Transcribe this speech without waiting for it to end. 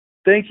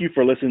Thank you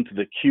for listening to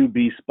the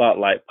QB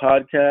Spotlight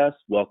podcast.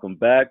 Welcome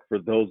back. For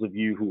those of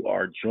you who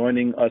are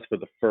joining us for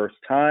the first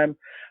time,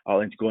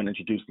 I'll go and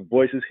introduce the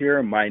voices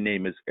here. My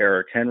name is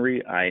Eric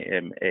Henry. I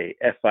am a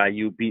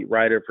FIU beat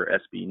writer for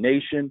SB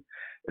Nation,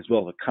 as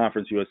well as a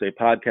Conference USA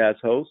podcast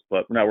host.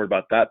 But we're not worried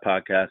about that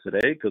podcast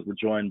today because we're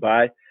joined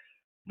by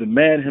the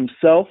man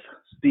himself,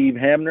 Steve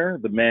Hamner,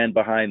 the man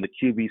behind the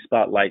QB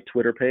Spotlight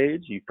Twitter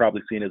page. You've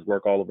probably seen his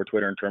work all over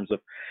Twitter in terms of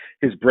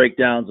his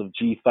breakdowns of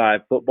G5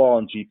 football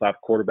and G5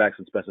 quarterbacks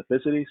and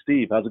specificity.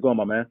 Steve, how's it going,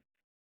 my man?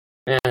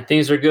 Man,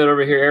 things are good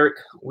over here, Eric.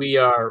 We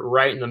are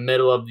right in the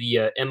middle of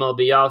the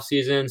MLB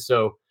offseason,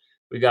 so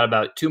we got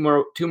about two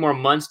more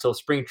months till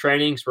spring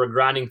training, so we're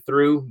grinding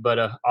through, but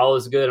all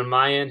is good on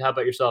my end. How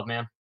about yourself,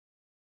 man?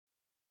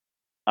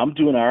 I'm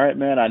doing all right,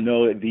 man. I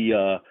know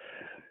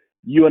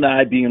you and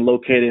I being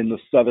located in the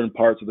southern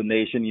parts of the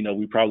nation,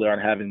 we probably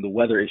aren't having the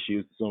weather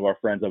issues some of our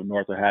friends up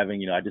north are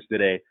having. I just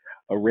did a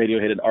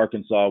radio hit in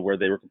Arkansas where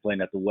they were complaining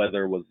that the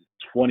weather was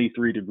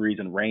 23 degrees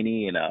and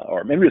rainy, and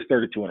or maybe it was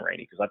 32 and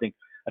rainy, because I think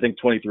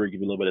 23 give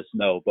you a little bit of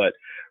snow. But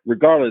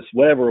regardless,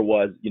 whatever it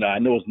was, I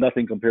know it's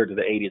nothing compared to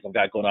the 80s I've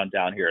got going on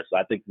down here. So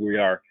I think we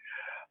are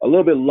a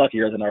little bit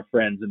luckier than our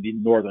friends in the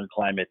northern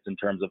climates in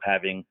terms of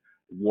having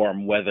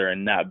warm weather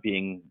and not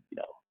being,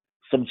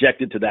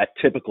 subjected to that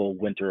typical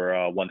winter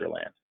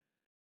wonderland.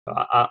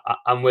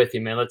 I'm with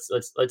you, man.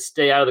 Let's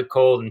stay out of the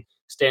cold and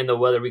stay in the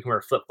weather. We can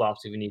wear flip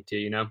flops if we need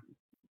to,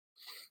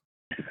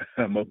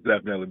 Most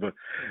definitely. But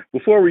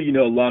before we,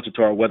 launch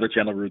into our Weather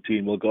Channel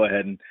routine, we'll go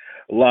ahead and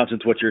launch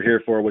into what you're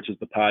here for, which is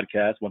the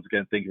podcast. Once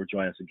again, thank you for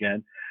joining us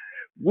again.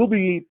 We'll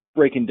be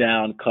breaking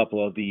down a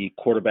couple of the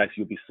quarterbacks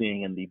you'll be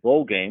seeing in the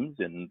bowl games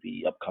in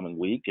the upcoming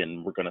week,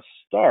 and we're going to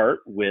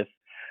start with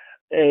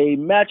a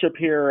matchup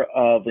here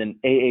of an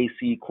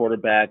AAC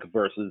quarterback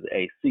versus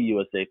a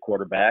CUSA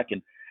quarterback.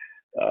 And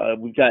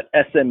we've got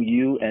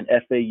SMU and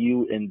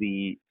FAU in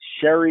the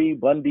Sherry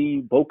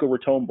Bundy Boca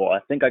Raton Bowl. I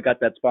think I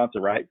got that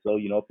sponsor right. So,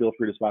 feel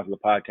free to sponsor the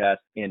podcast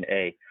in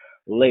a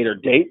later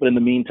date. But in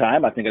the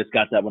meantime, I think I just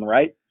got that one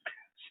right.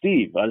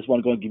 Steve, I just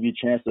want to go and give you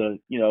a chance to,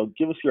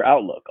 give us your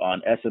outlook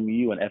on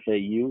SMU and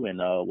FAU, and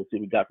we'll see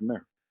what we got from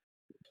there.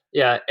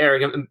 Yeah,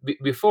 Eric,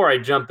 before I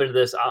jump into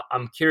this,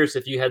 I'm curious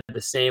if you had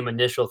the same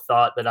initial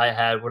thought that I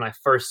had when I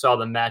first saw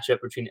the matchup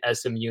between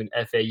SMU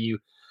and FAU.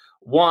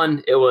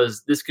 One, it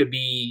was this could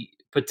be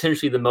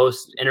potentially the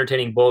most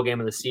entertaining bowl game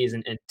of the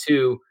season, and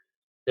two,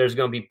 there's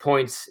going to be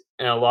points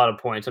and a lot of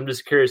points. I'm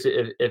just curious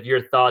if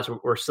your thoughts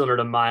were similar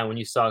to mine when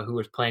you saw who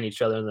was playing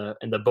each other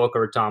in the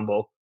Boca Raton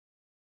Bowl.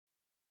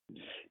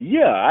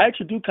 Yeah, I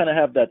actually do kind of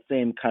have that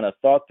same kind of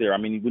thought there. I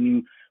mean,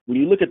 when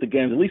you look at the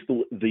games, at least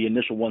the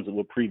initial ones that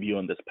we'll preview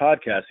on this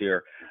podcast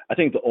here, I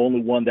think the only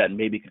one that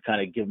maybe could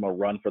kind of give them a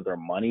run for their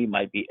money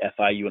might be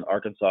FIU and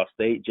Arkansas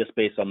State, just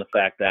based on the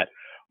fact that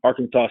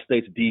Arkansas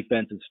State's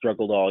defense has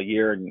struggled all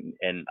year,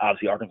 and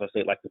obviously Arkansas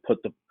State likes to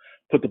put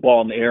the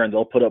ball in the air and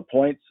they'll put up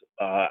points.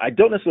 I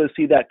don't necessarily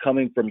see that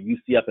coming from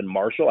UCF and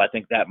Marshall. I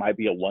think that might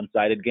be a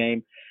one-sided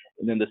game.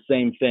 And then the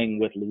same thing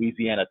with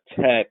Louisiana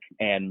Tech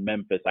and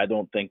Memphis. I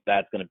don't think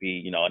that's going to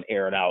be, an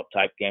air and out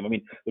type game. I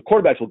mean, the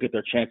quarterbacks will get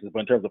their chances,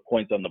 but in terms of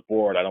points on the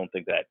board, I don't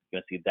think that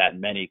you're going to see that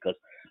many because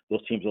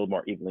those teams are a little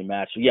more evenly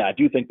matched. So yeah, I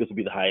do think this will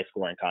be the highest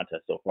scoring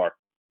contest so far.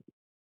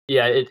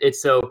 Yeah,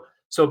 it's so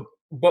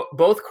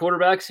both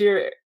quarterbacks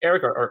here,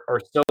 Eric,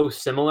 are so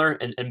similar,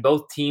 and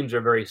both teams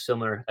are very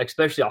similar,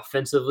 especially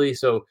offensively.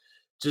 So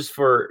just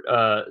for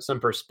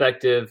some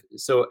perspective,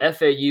 so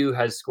FAU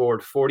has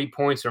scored 40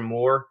 points or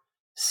more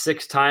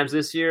 6 times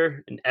this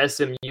year, and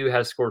SMU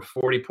has scored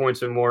 40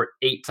 points or more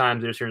 8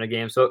 times this year in a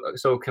game.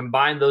 So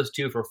combine those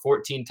two for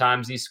 14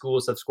 times. These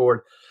schools have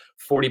scored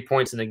 40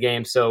 points in a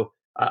game. So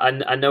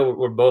I know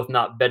we're both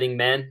not betting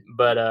men,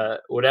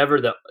 but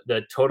whatever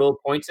the total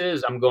points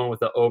is, I'm going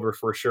with the over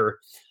for sure.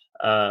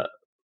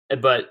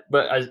 But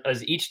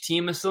as each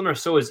team is similar,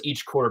 so is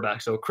each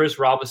quarterback. So Chris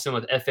Robinson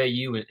with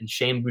FAU and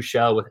Shane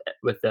Buechele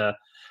with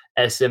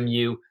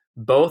SMU.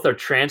 Both are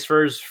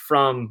transfers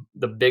from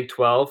the Big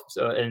 12,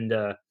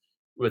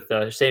 with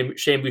Shane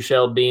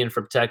Buechele being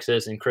from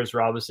Texas and Chris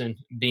Robinson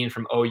being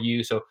from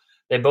OU. So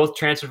they both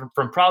transferred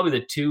from probably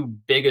the two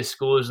biggest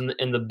schools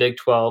in the Big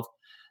 12.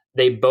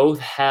 They both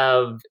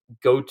have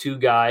go-to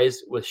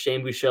guys, with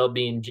Shane Buechele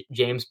being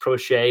James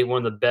Prochet,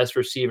 one of the best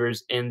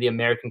receivers in the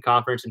American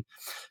Conference, and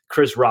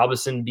Chris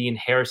Robinson being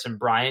Harrison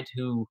Bryant,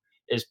 who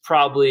is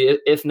probably,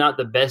 if not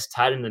the best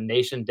tight end in the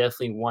nation,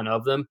 definitely one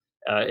of them.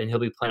 And he'll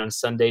be playing on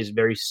Sundays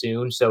very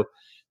soon. So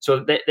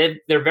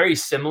they're very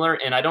similar,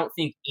 and I don't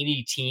think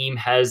any team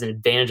has an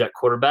advantage at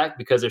quarterback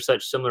because they're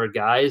such similar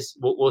guys.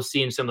 We'll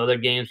see in some other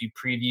games we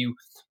preview.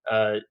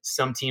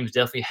 Some teams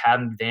definitely have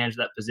an advantage at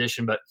that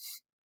position, but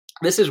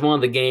this is one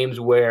of the games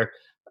where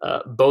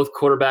both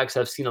quarterbacks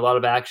have seen a lot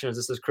of action, as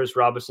this is Chris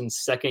Robinson's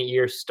second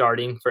year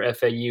starting for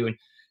FAU. And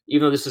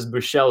even though this is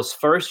Buechele's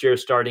first year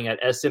starting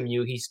at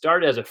SMU, he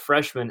started as a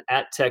freshman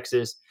at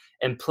Texas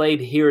and played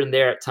here and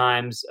there at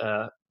times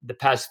the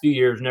past few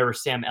years whenever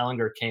Sam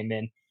Ehlinger came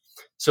in.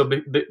 So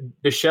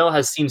Buechele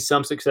has seen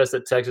some success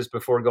at Texas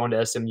before going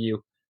to SMU.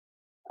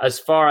 As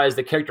far as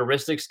the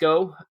characteristics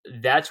go,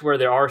 that's where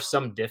there are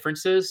some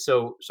differences.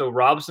 So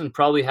Robinson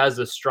probably has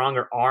the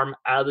stronger arm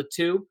out of the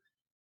two,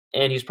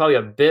 and he's probably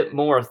a bit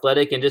more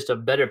athletic and just a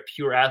better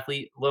pure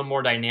athlete, a little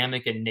more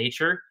dynamic in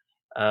nature.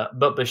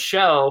 But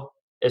Michelle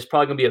is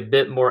probably going to be a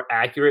bit more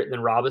accurate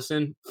than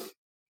Robinson,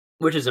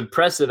 which is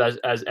impressive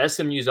as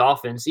SMU's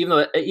offense.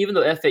 Even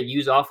though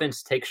FAU's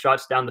offense takes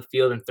shots down the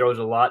field and throws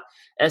a lot,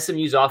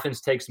 SMU's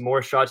offense takes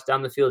more shots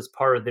down the field as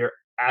part of their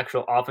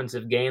actual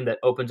offensive game that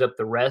opens up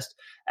the rest.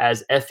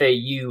 As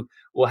FAU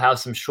will have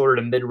some shorter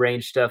to mid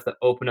range stuff that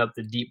open up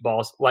the deep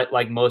balls,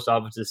 like most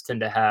offenses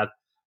tend to have.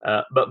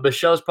 But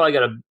Michelle's probably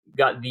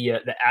got the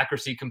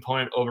accuracy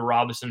component over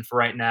Robinson for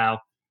right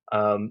now.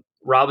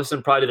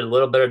 Robinson probably did a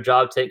little better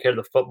job taking care of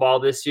the football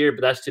this year,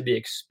 but that's to be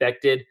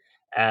expected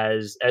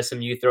as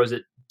SMU throws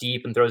it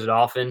deep and throws it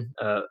often.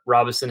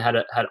 Robinson had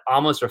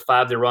almost a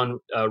 5-to-1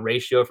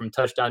 ratio from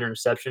touchdown to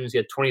interceptions. He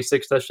had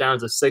 26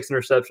 touchdowns to 6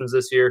 interceptions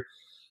this year.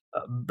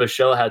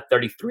 Bichelle had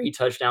 33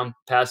 touchdown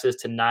passes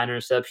to 9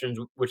 interceptions,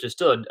 which is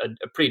still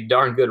a pretty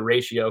darn good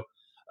ratio.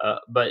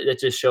 But it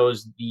just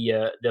shows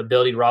the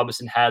ability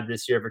Robinson had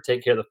this year for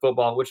taking care of the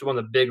football, which is one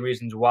of the big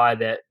reasons why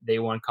that they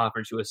won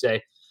Conference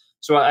USA.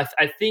 So I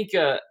think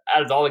out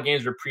of all the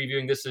games we're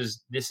previewing, this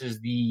is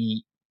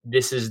the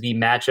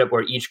matchup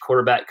where each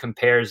quarterback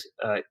compares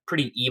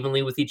pretty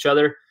evenly with each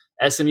other.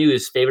 SMU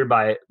is favored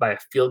by a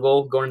field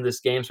goal going into this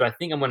game, so I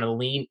think I'm going to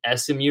lean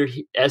SMU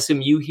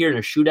here in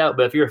a shootout.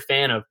 But if you're a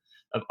fan of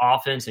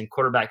offense and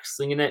quarterback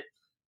slinging it,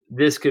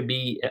 this could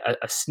be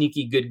a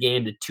sneaky good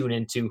game to tune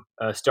into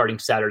starting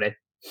Saturday.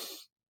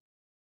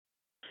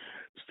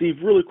 Steve,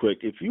 really quick,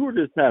 if you were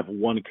to just have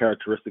one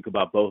characteristic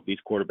about both these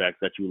quarterbacks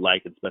that you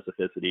like in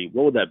specificity,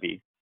 what would that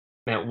be?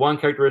 Man, one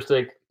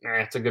characteristic,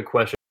 that's a good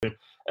question.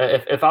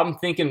 If I'm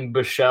thinking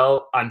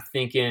Bichelle, I'm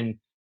thinking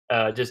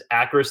just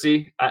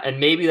accuracy, and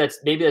maybe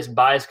that's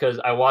biased because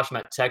I watch him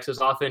at Texas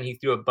often. He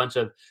threw a bunch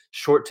of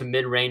short to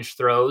mid range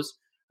throws,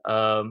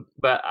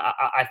 but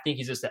I think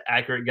he's just an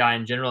accurate guy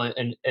in general.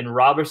 And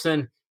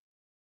Robertson,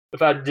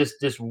 if I had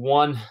just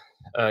one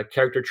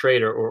character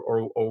trait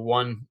or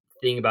one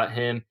thing about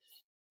him,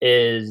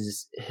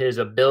 is his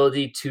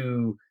ability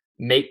to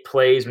make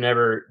plays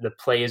whenever the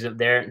play isn't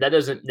there. That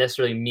doesn't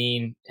necessarily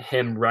mean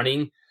him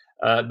running,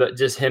 but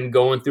just him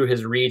going through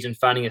his reads and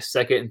finding a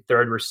second and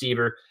third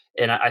receiver.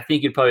 And I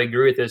think you'd probably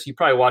agree with this. You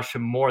probably watched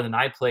him more than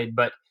I played,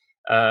 but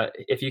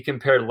if you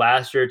compared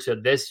last year to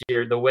this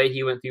year, the way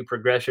he went through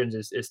progressions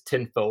is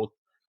tenfold.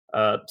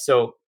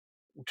 So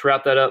to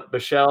wrap that up,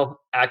 Bichelle,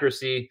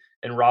 accuracy,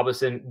 and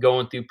Robinson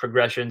going through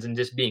progressions and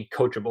just being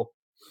coachable.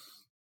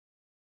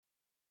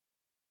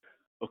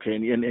 Okay,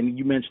 and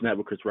you mentioned that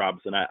with Chris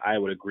Robinson. I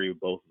would agree with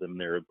both of them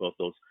there, both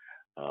those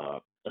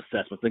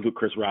assessments. I think with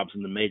Chris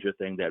Robinson, the major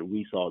thing that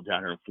we saw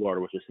down here in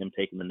Florida was just him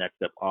taking the next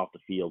step off the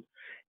field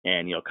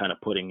and, kind of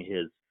putting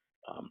his,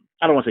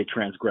 I don't want to say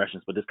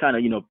transgressions, but just kind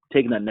of,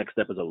 taking that next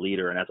step as a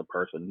leader and as a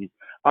person.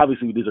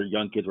 Obviously, these are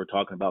young kids we're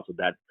talking about, so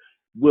that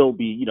will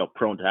be,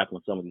 prone to happen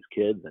with some of these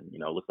kids. And,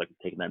 looks like he's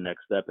taking that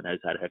next step and has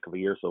had a heck of a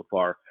year so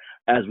far.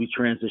 As we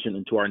transition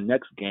into our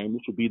next game,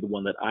 which will be the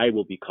one that I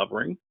will be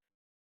covering,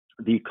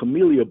 the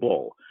Camellia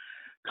Bowl,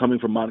 coming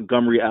from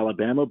Montgomery,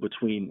 Alabama,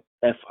 between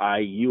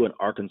FIU and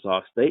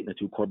Arkansas State. And the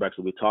two quarterbacks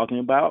we'll be talking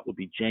about will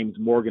be James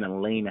Morgan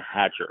and Lane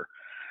Hatcher.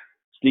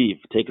 Steve,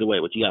 take it away.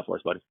 What you got for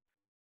us, buddy?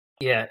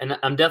 Yeah, and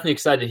I'm definitely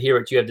excited to hear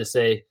what you have to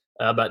say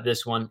about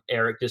this one,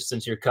 Eric, just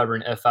since you're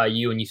covering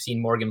FIU and you've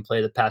seen Morgan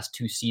play the past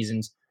 2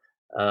 seasons.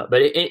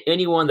 But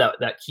anyone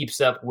that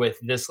keeps up with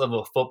this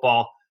level of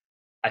football,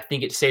 I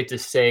think it's safe to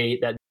say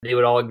that they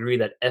would all agree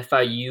that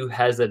FIU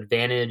has the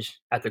advantage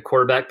at the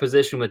quarterback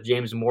position with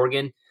James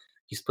Morgan.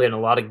 He's played in a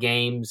lot of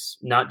games,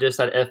 not just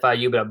at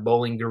FIU, but at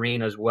Bowling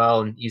Green as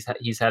well. And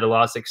he's had a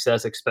lot of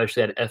success,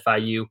 especially at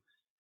FIU.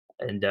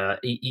 And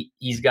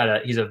he's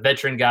a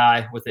veteran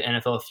guy with the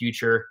NFL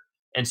future.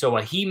 And so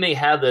while FIU may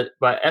have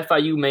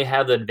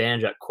the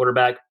advantage at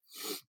quarterback,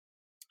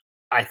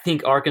 I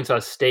think Arkansas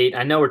State,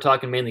 I know we're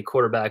talking mainly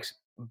quarterbacks,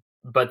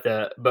 but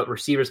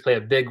receivers play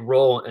a big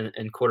role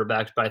in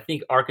quarterbacks. But I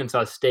think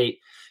Arkansas State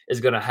is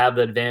going to have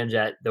the advantage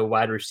at the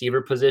wide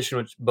receiver position,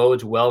 which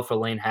bodes well for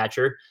Lane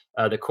Hatcher,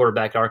 the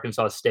quarterback at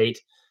Arkansas State.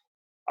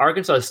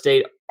 Arkansas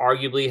State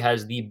arguably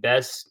has the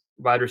best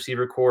wide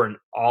receiver core in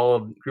all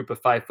of Group of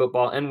 5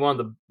 football and one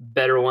of the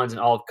better ones in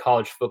all of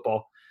college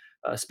football,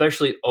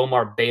 especially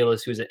Omar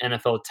Bayless, who's an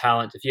NFL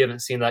talent. If you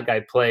haven't seen that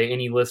guy play,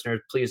 any listeners,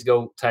 please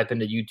go type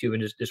into YouTube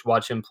and just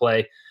watch him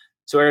play.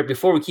 So, Eric,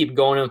 before we keep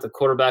going in with the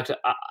quarterbacks,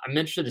 I'm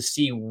interested to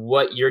see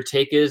what your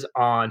take is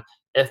on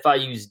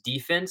FIU's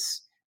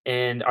defense,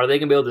 and are they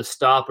going to be able to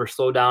stop or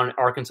slow down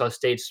Arkansas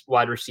State's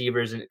wide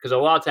receivers? And because a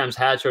lot of times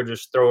Hatcher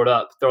just throw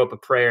up a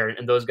prayer,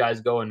 and those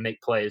guys go and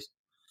make plays.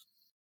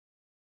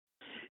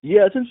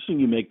 Yeah, it's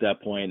interesting you make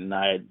that point, and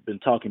I had been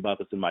talking about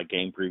this in my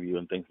game preview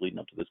and things leading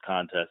up to this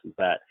contest, is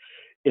that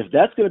if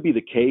that's going to be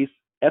the case,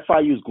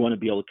 FIU is going to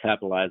be able to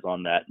capitalize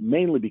on that,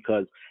 mainly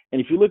because, and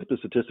if you look at the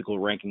statistical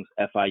rankings,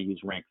 FIU is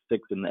ranked 6th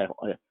in the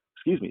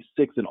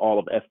sixth in all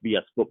of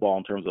FBS football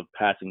in terms of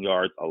passing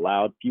yards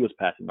allowed, fewest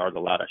passing yards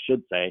allowed, I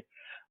should say.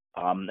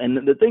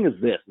 And the thing is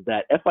this,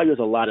 that FIU has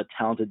a lot of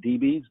talented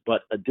DBs,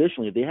 but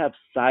additionally, they have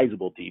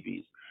sizable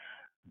DBs.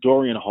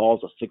 Dorian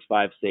Hall's a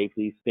 6'5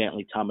 safety.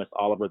 Stanley Thomas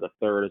Oliver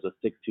III is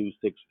a 6'2,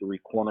 6'3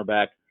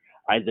 cornerback.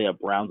 Isaiah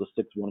Brown's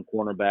a 6'1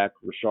 cornerback.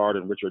 Richard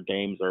and Richard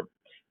Dames are,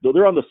 though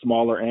they're on the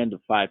smaller end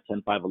of 5'10,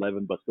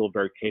 5'11, but still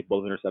very capable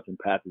of intercepting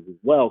passes as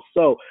well.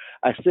 So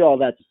I say all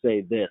that to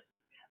say this.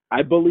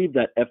 I believe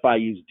that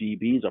FIU's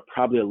DBs are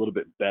probably a little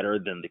bit better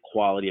than the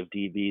quality of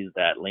DBs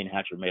that Lane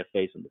Hatcher may have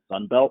faced in the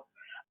Sun Belt,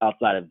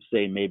 outside of,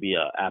 say, maybe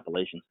a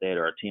Appalachian State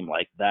or a team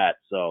like that.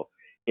 So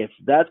if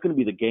that's going to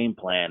be the game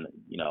plan,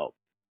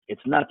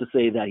 it's not to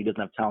say that he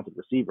doesn't have talented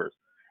receivers.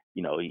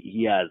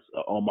 He has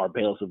Omar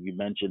Bayless, who you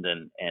mentioned,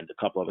 and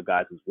a couple other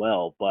guys as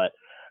well. But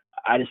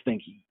I just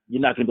think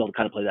you're not going to be able to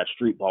kind of play that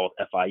street ball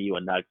with FIU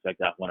and not expect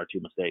that one or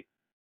two mistakes.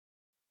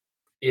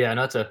 Yeah, and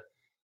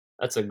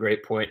that's a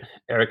great point,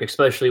 Eric,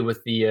 especially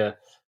with the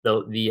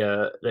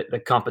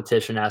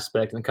competition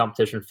aspect and the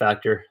competition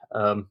factor,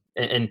 and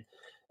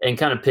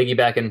kind of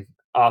piggybacking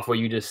off what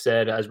you just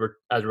said as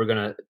we're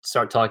gonna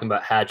start talking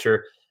about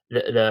Hatcher.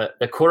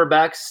 The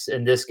quarterbacks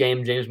in this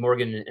game, James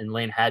Morgan and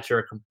Lane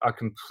Hatcher, are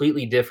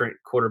completely different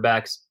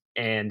quarterbacks.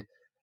 And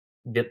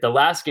the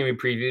last game we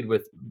previewed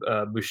with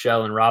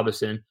Buechele and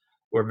Robinson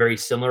were very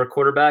similar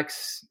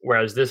quarterbacks,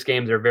 whereas this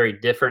game they're very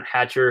different.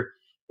 Hatcher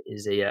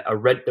is the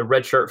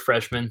redshirt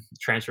freshman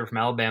transfer from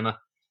Alabama,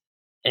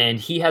 and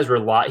he's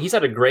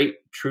had a great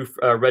true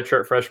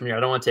redshirt freshman year. I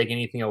don't want to take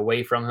anything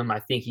away from him. I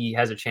think he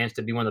has a chance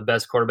to be one of the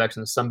best quarterbacks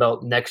in the Sun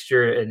Belt next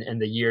year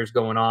and the years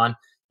going on.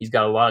 He's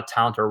got a lot of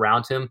talent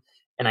around him,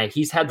 and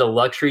he's had the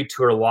luxury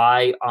to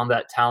rely on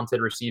that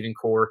talented receiving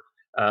core,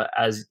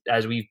 as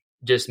we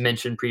just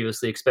mentioned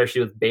previously,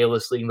 especially with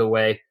Bayless leading the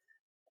way.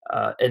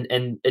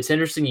 And it's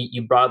interesting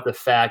you brought up the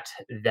fact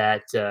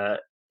that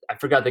I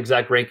forgot the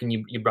exact ranking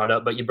you brought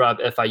up, but you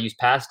brought up FIU's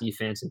pass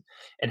defense.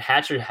 And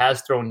Hatcher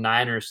has thrown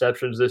 9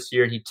 interceptions this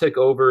year, and he took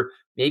over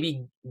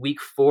maybe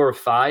week 4 or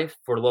 5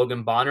 for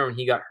Logan Bonner when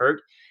he got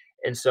hurt.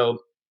 And so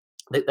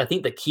I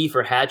think the key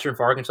for Hatcher and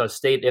for Arkansas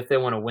State, if they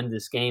want to win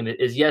this game,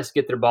 is, yes,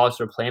 get their balls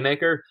to a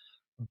playmaker,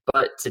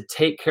 but to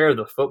take care of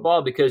the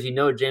football, because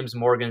James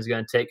Morgan is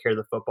going to take care of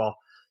the football.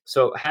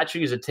 So Hatcher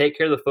needs to take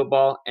care of the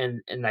football,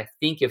 and I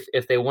think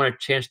if they want a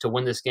chance to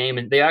win this game,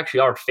 and they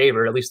actually are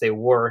favored, at least they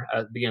were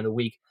at the beginning of the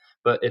week,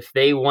 but if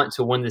they want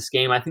to win this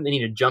game, I think they need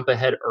to jump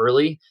ahead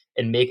early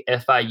and make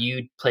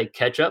FIU play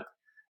catch-up,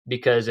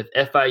 because if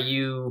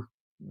FIU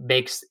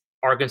makes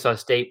Arkansas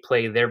State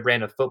play their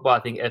brand of football, I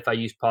think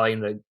FIU is probably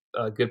in the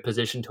good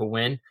position to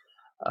win.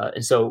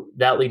 And so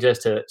that leads us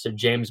to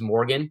James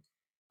Morgan.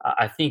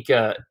 I think,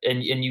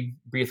 and you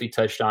briefly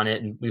touched on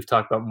it, and we've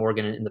talked about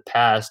Morgan in the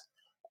past.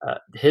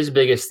 His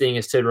biggest thing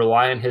is to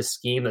rely on his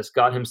scheme that's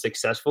got him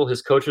successful.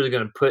 His coaches are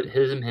going to put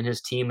him and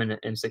his team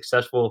in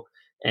successful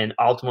and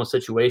optimal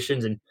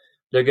situations, and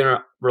they're going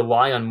to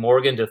rely on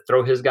Morgan to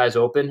throw his guys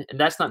open. And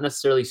that's not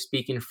necessarily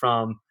speaking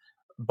from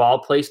ball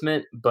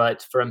placement,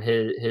 but from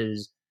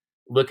his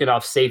looking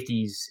off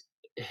safeties,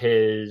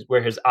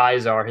 where his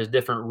eyes are, his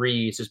different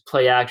reads, his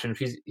play action.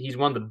 He's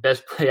one of the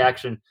best play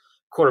action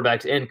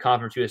quarterbacks in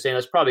Conference USA, and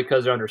that's probably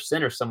because they're under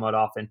center somewhat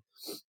often.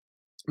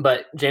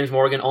 But James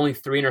Morgan, only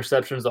 3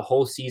 interceptions the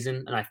whole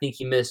season, and I think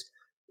he missed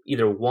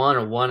either 1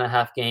 or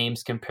 1.5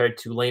 games, compared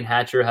to Lane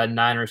Hatcher had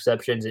 9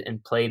 receptions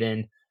and played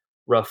in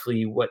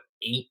roughly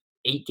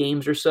eight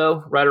games or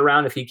so, right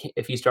around,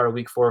 if he started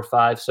week 4 or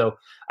 5. So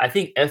I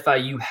think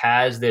FIU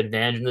has the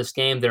advantage in this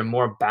game. They're a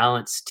more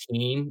balanced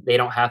team. They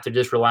don't have to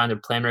just rely on their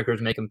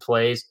playmakers making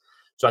plays.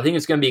 So I think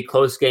it's going to be a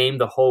close game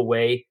the whole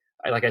way.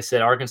 Like I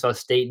said, Arkansas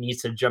State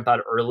needs to jump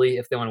out early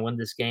if they want to win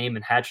this game,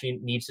 and Hatcher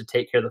needs to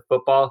take care of the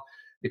football,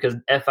 because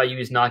FIU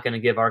is not going to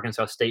give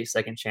Arkansas State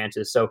second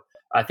chances. So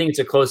I think it's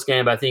a close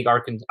game, but I think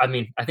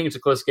it's a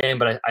close game,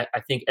 but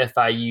I think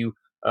FIU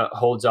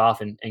holds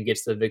off and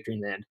gets the victory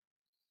in the end.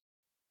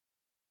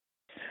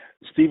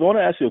 Steve, I want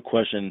to ask you a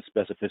question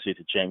specificity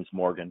to James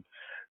Morgan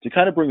to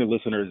kind of bring the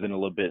listeners in a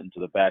little bit into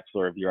the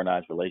backstory of your and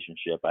I's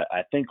relationship.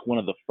 I think one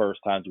of the first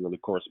times we really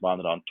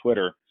corresponded on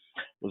Twitter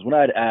was when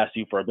I had asked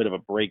you for a bit of a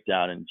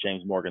breakdown in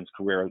James Morgan's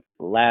career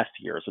last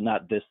year. So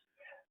not this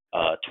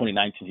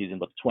 2019 season,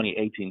 but the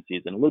 2018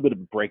 season, a little bit of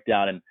a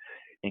breakdown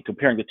in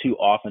comparing the two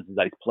offenses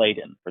that he's played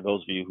in. For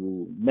those of you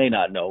who may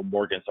not know,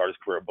 Morgan started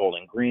his career at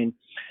Bowling Green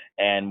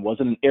and was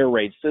in an air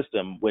raid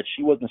system, which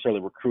he wasn't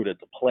necessarily recruited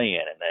to play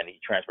in. And then he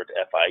transferred to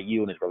FIU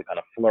and has really kind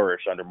of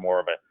flourished under more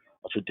of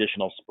a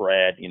traditional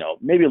spread,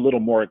 maybe a little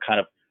more kind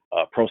of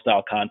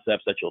pro-style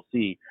concepts that you'll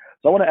see.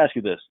 So I want to ask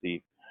you this,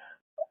 Steve.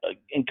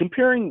 In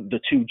comparing the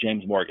two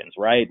James Morgans,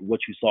 right,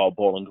 what you saw at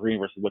Bowling Green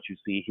versus what you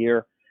see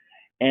here,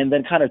 and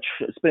then kind of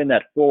spinning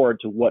that forward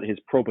to what his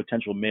pro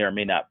potential may or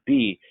may not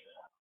be,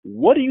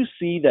 what do you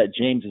see that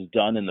James has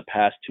done in the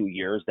past 2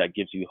 years that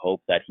gives you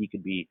hope that he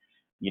could be,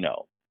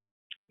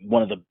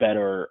 one of the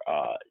better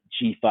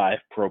G5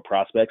 pro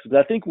prospects?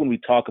 Because I think when we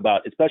talk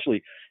about,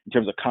 especially in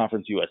terms of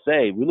Conference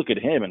USA, we look at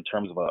him in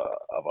terms of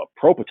a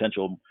pro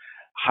potential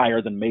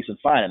higher than Mason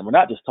Fine. And we're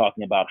not just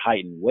talking about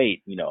height and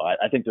weight.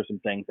 I think there's some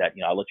things that,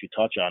 I'll let you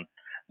touch on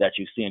that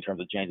you see in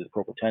terms of James'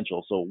 pro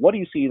potential. So what do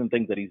you see in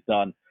things that he's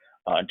done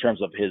in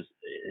terms of his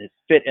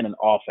fit in an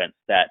offense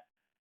that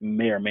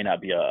may or may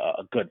not be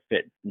a good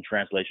fit in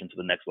translation to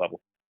the next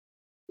level?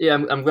 Yeah,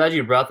 I'm glad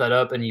you brought that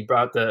up, and you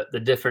brought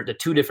the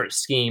two different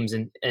schemes,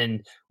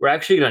 and we're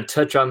actually going to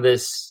touch on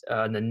this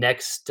in the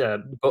next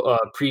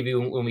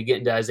preview when we get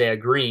into Isaiah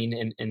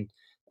Green and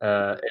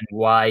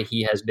why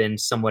he has been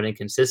somewhat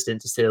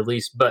inconsistent to say the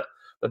least. But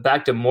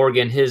back to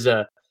Morgan, his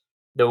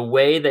the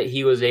way that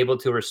he was able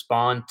to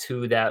respond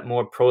to that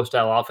more pro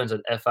style offense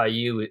at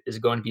FIU is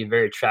going to be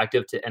very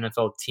attractive to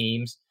NFL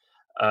teams.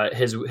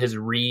 His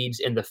reads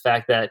and the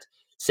fact that,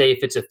 say, if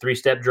it's a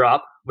 3-step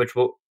drop, which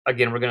we're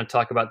going to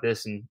talk about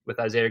this with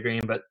Isaiah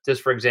Green, but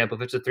just for example,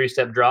 if it's a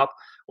 3-step drop,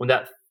 when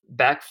that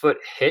back foot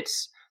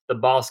hits, the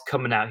ball's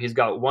coming out. He's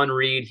got one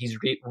read. He's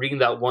reading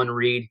that one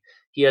read.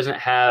 He doesn't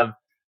have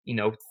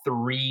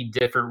 3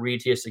 different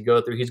reads he has to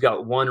go through. He's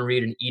got one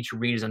read, and each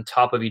read is on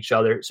top of each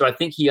other. So I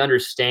think he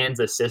understands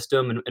the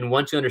system. And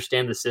once you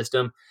understand the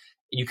system,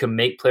 you can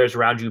make players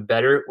around you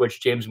better,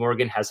 which James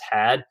Morgan has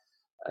had.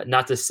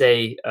 Not to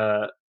say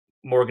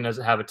Morgan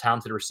doesn't have a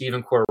talented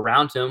receiving core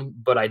around him,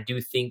 but I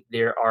do think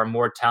there are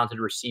more talented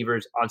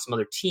receivers on some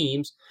other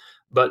teams.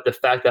 But the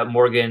fact that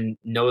Morgan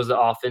knows the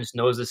offense,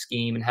 knows the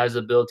scheme, and has the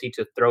ability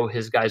to throw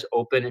his guys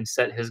open and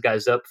set his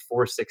guys up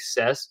for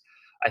success,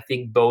 I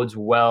think bodes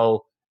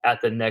well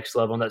at the next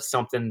level. And that's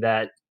something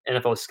that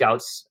NFL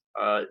scouts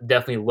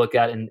definitely look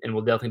at and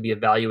will definitely be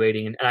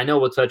evaluating. And I know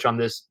we'll touch on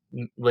this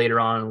later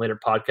on in later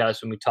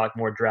podcasts when we talk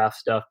more draft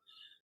stuff.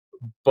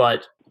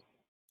 But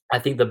I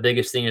think the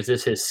biggest thing is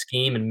his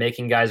scheme and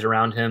making guys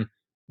around him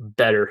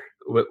better,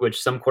 which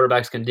some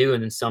quarterbacks can do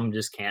and then some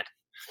just can't.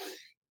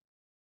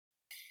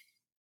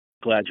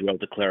 Glad you were able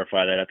to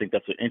clarify that. I think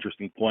that's an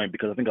interesting point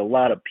because I think a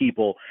lot of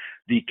people,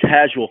 the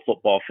casual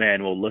football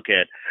fan, will look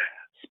at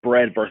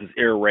spread versus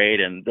air raid,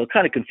 and they'll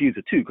kind of confuse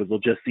it too because they'll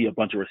just see a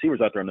bunch of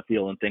receivers out there on the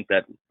field and think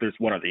that there's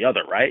one or the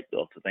other, right?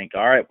 They'll think,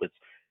 all right,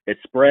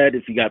 it's spread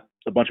if you got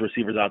a bunch of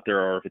receivers out there,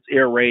 or if it's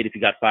air raid if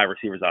you got 5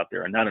 receivers out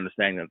there, and not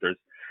understanding that there's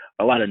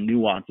a lot of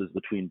nuances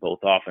between both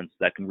offenses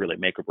that can really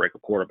make or break a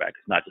quarterback.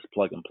 It's not just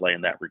plug and play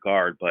in that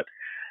regard. But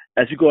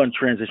as you go and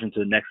transition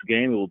to the next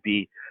game, it will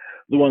be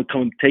the one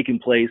taking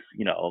place,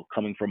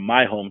 coming from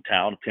my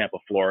hometown of Tampa,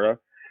 Florida,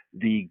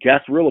 the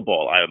Gasparilla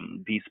Bowl.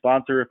 The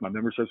sponsor, if my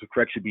memory serves me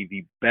correct, should be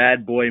the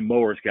Bad Boy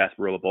Mowers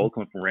Gasparilla Bowl,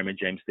 coming from Raymond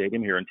James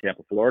Stadium here in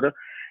Tampa, Florida.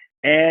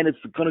 And it's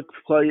going to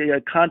play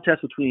a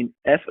contest between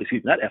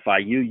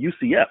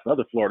UCF,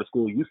 another Florida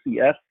school,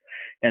 UCF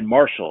and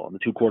Marshall. And the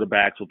 2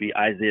 quarterbacks will be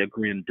Isaiah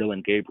Green and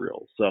Dylan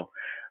Gabriel. So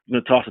I'm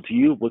going to toss it to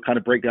you. What kind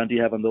of breakdown do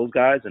you have on those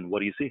guys, and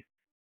what do you see?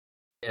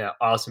 Yeah,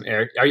 awesome,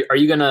 Eric. Are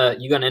you gonna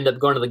end up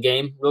going to the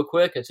game real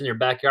quick? It's in your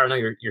backyard. I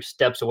know you're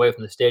steps away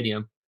from the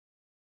stadium.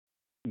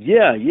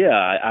 Yeah.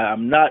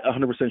 I'm not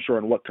 100% sure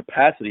in what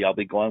capacity I'll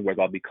be going,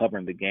 whether I'll be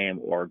covering the game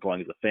or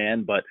going as a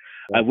fan, but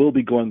I will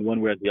be going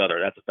one way or the other.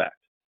 That's a fact.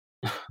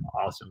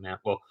 Awesome, man.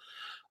 Well,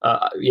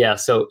 yeah.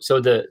 So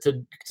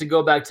to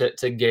go back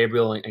to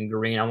Gabriel and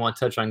Green, I want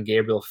to touch on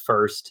Gabriel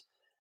first.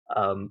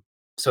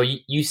 So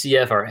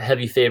UCF are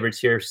heavy favorites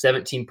here,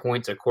 17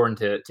 points according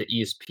to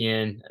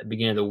ESPN at the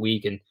beginning of the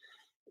week, and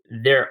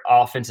their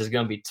offense is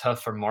going to be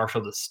tough for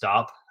Marshall to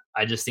stop.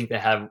 I just think they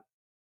have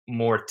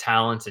more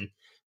talent, and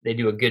they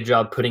do a good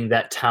job putting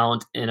that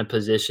talent in a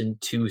position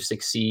to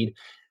succeed.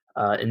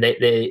 And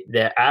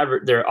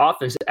their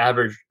offense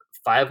averaged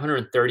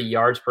 530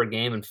 yards per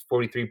game and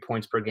 43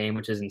 points per game,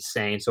 which is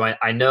insane. So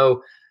I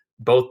know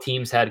both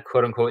teams had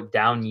quote unquote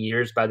down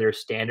years by their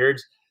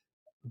standards,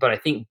 but I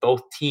think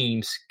both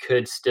teams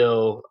could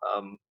still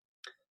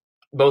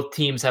both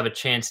teams have a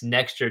chance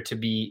next year to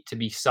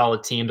be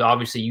solid teams.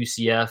 Obviously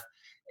UCF,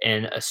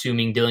 and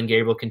assuming Dylan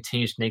Gabriel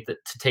continues to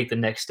take the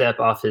next step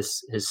off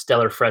his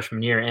stellar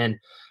freshman year, and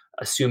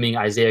assuming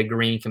Isaiah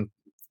Green can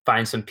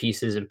find some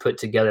pieces and put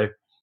together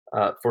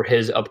for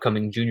his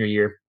upcoming junior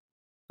year.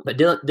 But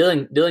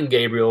Dylan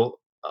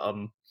Gabriel,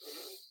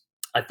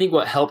 I think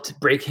what helped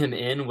break him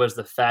in was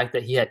the fact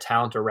that he had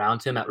talent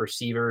around him at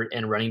receiver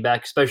and running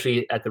back,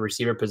 especially at the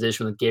receiver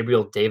position with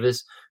Gabriel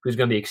Davis, who's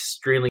going to be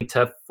extremely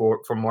tough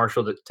for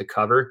Marshall to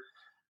cover.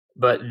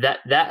 But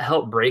that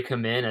helped break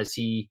him in, as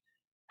he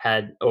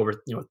had over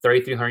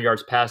 3,300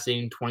 yards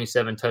passing,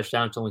 27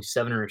 touchdowns, only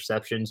 7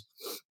 interceptions.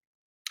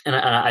 And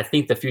I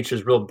think the future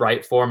is real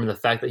bright for him, and the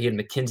fact that he had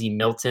McKenzie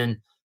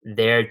Milton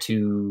there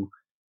to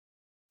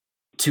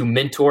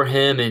mentor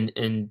him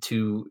and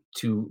to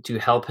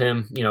help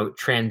him,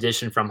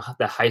 transition from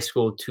the high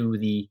school to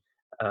the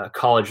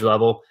college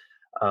level.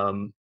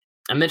 I'm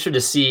interested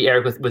to see,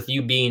 Eric, with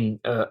you being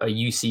a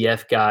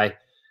UCF guy.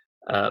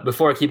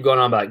 Before I keep going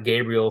on about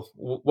Gabriel,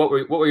 what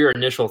were your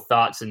initial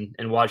thoughts in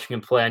watching him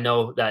play? I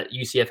know that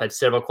UCF had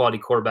several quality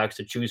quarterbacks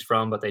to choose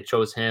from, but they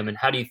chose him. And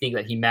how do you think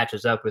that he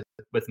matches up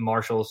with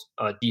Marshall's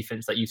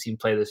defense that you've seen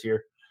play this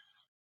year?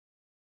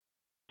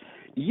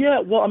 Yeah,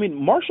 well, I mean,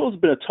 Marshall's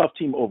been a tough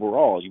team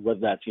overall, whether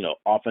that's,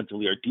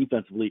 offensively or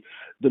defensively.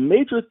 The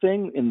major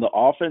thing in the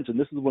offense, and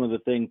this is one of the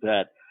things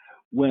that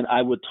when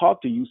I would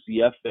talk to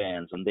UCF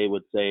fans and they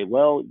would say,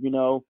 well,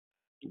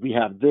 we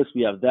have this,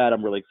 we have that,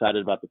 I'm really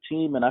excited about the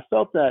team. And I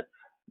felt that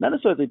not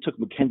necessarily they took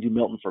Mackenzie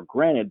Milton for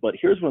granted, but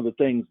here's one of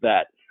the things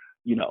that,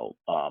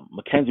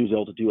 Mackenzie was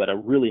able to do at a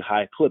really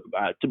high clip.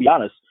 To be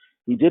honest,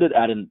 he did it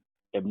at an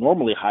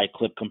abnormally high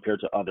clip compared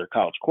to other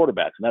college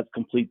quarterbacks, and that's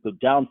complete the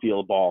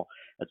downfield ball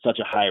at such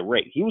a high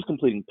rate. He was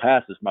completing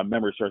passes, if my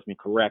memory serves me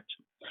correct,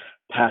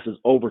 passes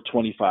over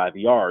 25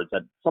 yards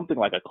at something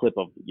like a clip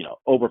of,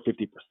 over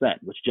 50%,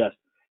 which just,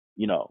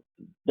 you know,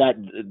 that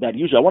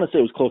usually, I want to say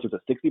it was closer to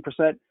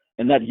 60%,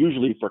 and that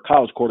usually for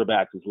college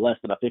quarterbacks is less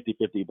than a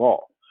 50-50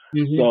 ball.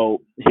 Hmm.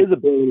 So his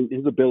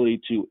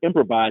ability to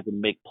improvise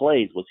and make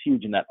plays was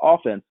huge in that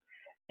offense.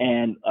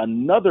 And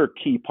another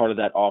key part of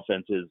that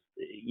offense is,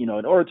 in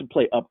order to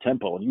play up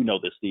tempo, and you know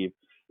this, Steve,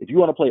 if you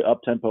want to play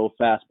up tempo,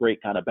 fast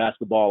break kind of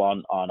basketball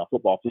on a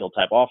football field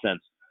type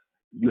offense,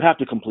 you have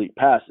to complete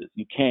passes.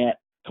 You can't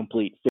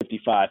complete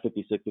 55,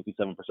 56,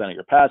 57% of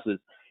your passes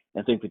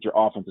and think that your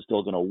offense is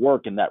still going to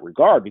work in that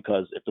regard,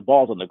 because if the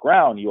ball's on the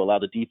ground, you allow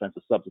the defense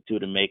to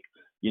substitute and make,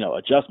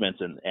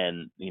 adjustments,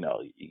 and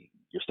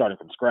you're starting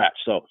from scratch.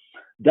 So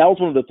that was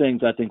one of the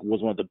things I think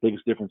was one of the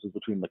biggest differences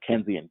between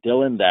Mackenzie and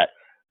Dylan, that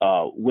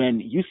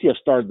when UCF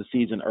started the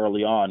season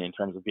early on in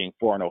terms of being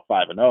 4-0,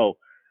 5-0,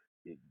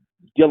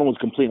 Dylan was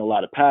completing a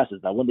lot of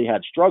passes. Now, when they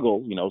had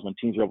struggle, was when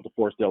teams were able to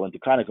force Dylan to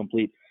kind of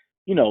complete,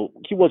 he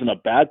wasn't a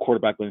bad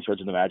quarterback by any stretch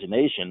of the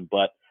imagination,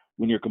 but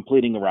when you're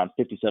completing around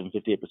 57,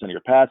 58% of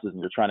your passes and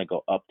you're trying to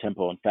go up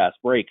tempo and fast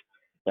break,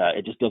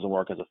 it just doesn't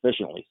work as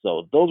efficiently.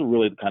 So those are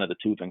really kind of the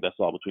two things I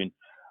saw between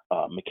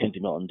Mackenzie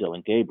Milton and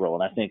Dylan Gabriel.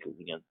 And I think,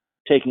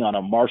 taking on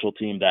a Marshall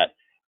team that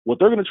what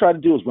they're going to try to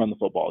do is run the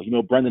football.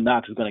 Brendan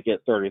Knox is going to get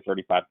 30 or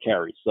 35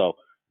 carries. So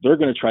they're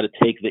going to try to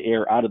take the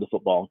air out of the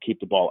football and keep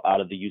the ball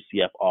out of the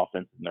UCF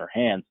offense in their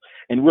hands.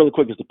 And really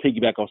quick, just to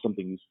piggyback off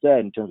something you said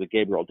in terms of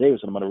Gabriel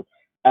Davis, and I'm going to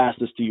ask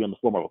this to you in the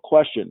form of a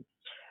question.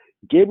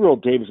 Gabriel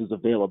Davis's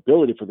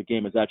availability for the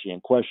game is actually in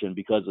question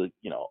because,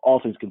 all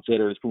things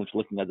considered, it's pretty much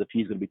looking as if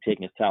he's going to be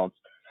taking his talents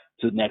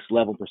to the next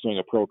level and pursuing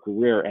a pro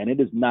career. And it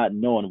is not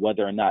known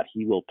whether or not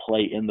he will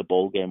play in the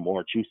bowl game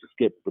or choose to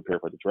skip to prepare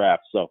for the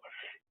draft. So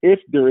if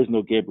there is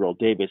no Gabriel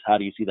Davis, how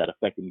do you see that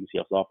affecting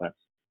UCF's offense?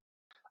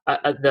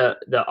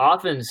 The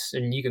offense,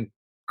 and you can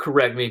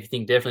correct me if you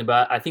think differently,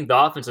 but I think the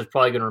offense is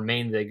probably going to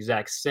remain the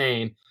exact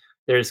same.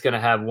 They're just going to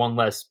have one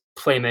less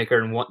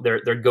playmaker, and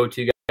their go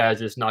to guy is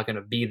just not going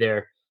to be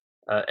there.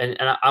 And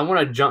I want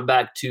to jump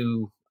back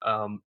to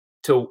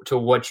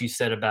what you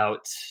said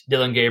about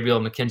Dylan Gabriel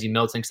and Mackenzie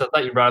Milton, because I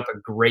thought you brought up a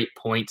great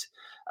point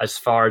as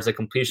far as the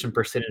completion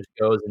percentage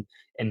goes,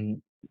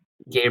 and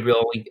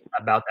Gabriel only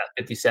about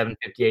that 57,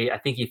 58. I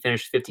think he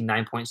finished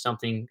 59 point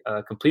something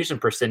completion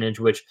percentage,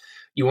 which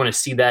you want to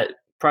see that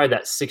probably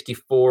that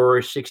 64,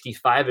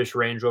 65-ish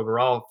range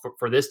overall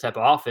for this type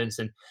of offense.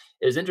 And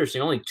it was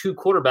interesting. Only two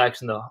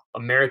quarterbacks in the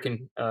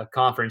American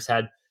conference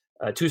had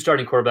two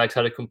starting quarterbacks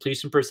had a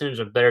completion percentage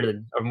of better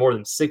than or more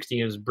than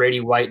 60. It was Brady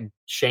White and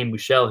Shane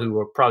Buechele, who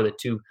were probably the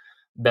two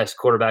best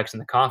quarterbacks in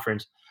the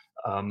conference.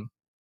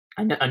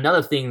 And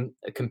another thing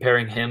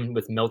comparing him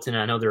with Milton,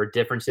 I know there are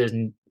differences,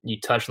 and you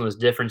touched on those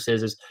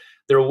differences, is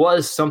there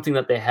was something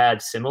that they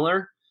had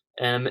similar.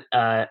 And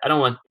I don't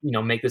want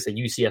make this a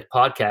UCF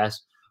podcast,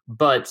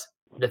 but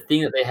the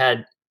thing that they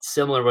had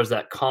similar was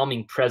that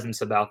calming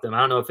presence about them. I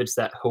don't know if it's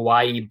that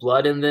Hawaii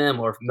blood in them,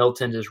 or if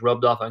Milton just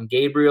rubbed off on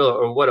Gabriel,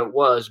 or what it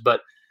was,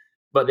 but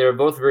they were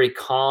both very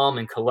calm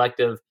and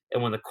collective.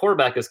 And when the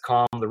quarterback is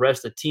calm, the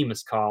rest of the team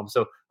is calm.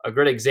 So a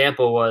great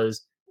example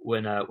was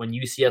when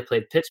UCF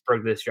played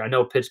Pittsburgh this year. I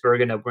know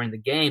Pittsburgh ended up winning the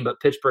game, but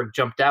Pittsburgh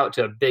jumped out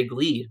to a big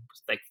lead,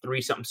 like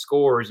 3-something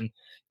scores, and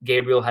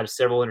Gabriel had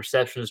several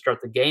interceptions to start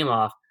the game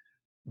off.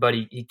 But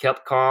he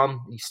kept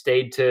calm. He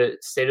stayed to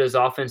his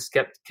offense,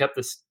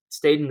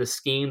 stayed in the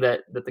scheme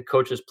that the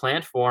coaches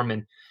planned for him,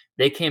 and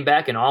they came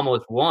back and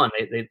almost won.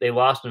 They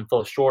lost and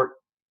fell short,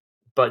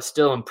 but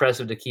still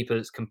impressive to keep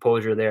his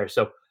composure there.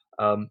 So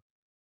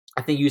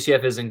I think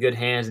UCF is in good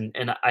hands,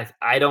 and I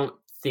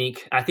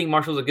think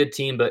Marshall's a good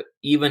team, but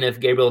even if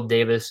Gabriel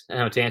Davis,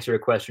 to answer your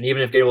question,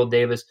 even if Gabriel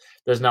Davis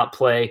does not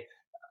play,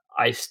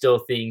 I still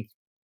think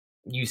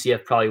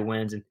UCF probably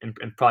wins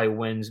and probably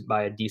wins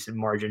by a decent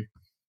margin.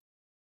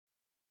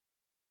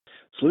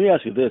 So let me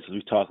ask you this, as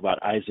we talk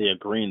about Isaiah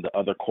Green, the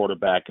other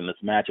quarterback in this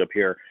matchup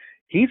here.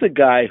 He's a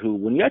guy who,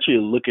 when you actually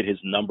look at his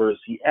numbers,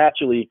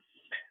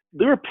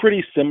 they were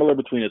pretty similar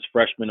between his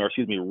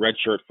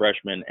redshirt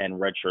freshman and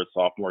redshirt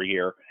sophomore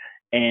year.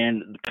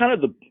 And kind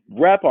of the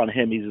rap on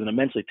him, he's an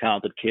immensely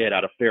talented kid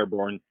out of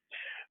Fairburn,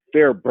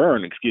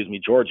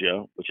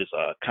 Georgia, which is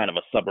kind of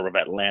a suburb of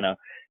Atlanta.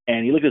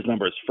 And you look at his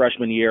numbers.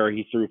 Freshman year,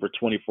 he threw for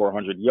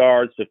 2,400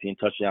 yards, 15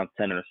 touchdowns,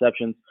 10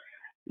 interceptions.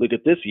 Look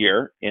at this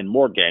year, in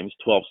more games,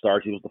 12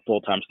 starts. He was the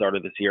full-time starter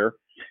this year.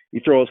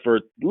 He throws for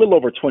a little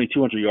over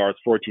 2,200 yards,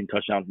 14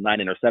 touchdowns, 9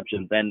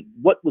 interceptions. And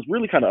what was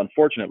really kind of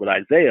unfortunate with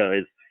Isaiah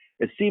is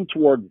it seemed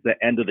towards the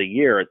end of the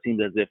year, it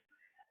seemed as if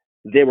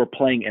they were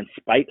playing in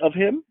spite of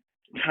him,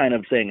 kind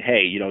of saying,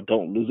 hey,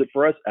 don't lose it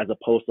for us, as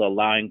opposed to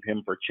allowing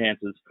him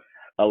chances,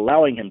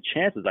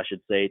 I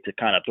should say, to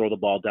kind of throw the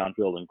ball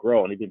downfield and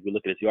grow. And even if you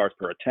look at his yards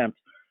per attempt,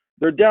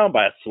 they're down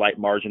by a slight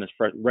margin. His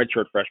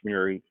redshirt freshman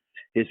year,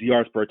 his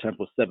yards per attempt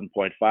was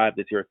 7.5.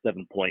 This year, it's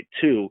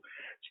 7.2.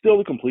 Still,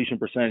 the completion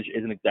percentage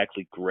isn't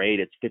exactly great.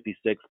 It's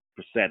 56%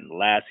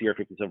 last year,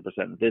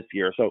 57% this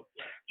year. So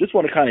just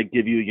want to kind of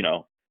give you,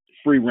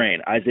 free reign.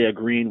 Isaiah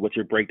Green, what's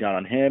your breakdown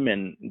on him?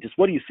 And just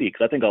what do you see?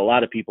 Because I think a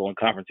lot of people in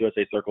Conference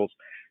USA circles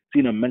see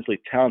an immensely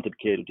talented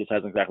kid who just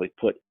hasn't exactly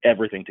put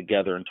everything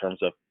together in terms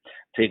of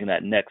taking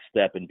that next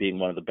step and being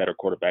one of the better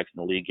quarterbacks in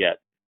the league yet.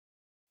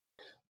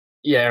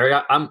 Yeah,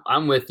 Eric,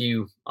 I'm with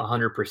you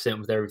 100%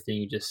 with everything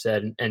you just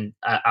said, and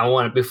I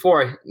want to,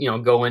 before I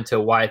go into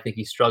why I think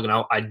he's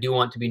struggling. I do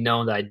want to be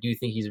known that I do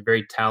think he's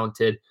very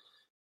talented.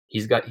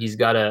 He's got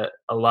a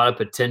lot of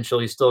potential.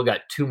 He's still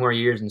got 2 more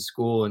years in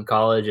school and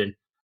college, and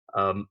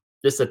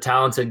just a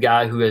talented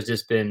guy who has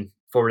just been,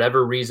 for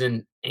whatever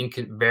reason,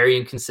 very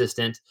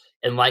inconsistent.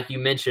 And like you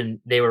mentioned,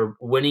 they were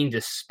winning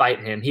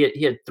despite him. He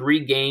had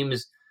 3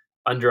 games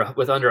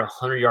with under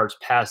 100 yards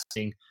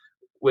passing,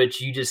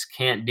 which you just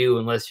can't do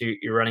unless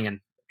you're running a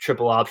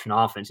triple option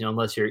offense,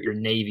 unless you're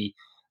Navy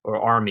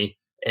or Army.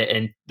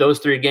 And those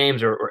 3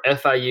 games are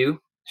FIU,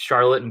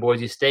 Charlotte, and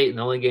Boise State. And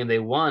the only game they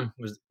won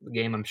was the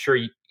game I'm sure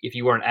if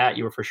you weren't at,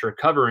 you were for sure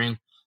covering,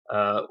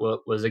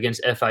 was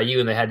against FIU,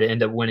 and they had to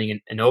end up winning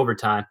in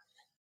overtime.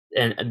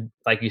 And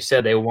like you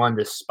said, they won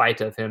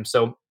despite of him.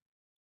 So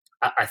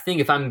I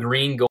think if I'm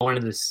Green going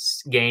into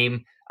this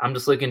game, I'm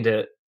just looking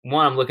to –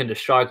 one, I'm looking to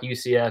shock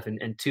UCF,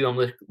 and 2,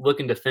 I'm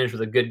looking to finish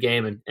with a good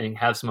game and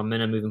have some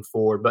momentum moving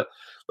forward. But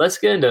let's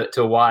get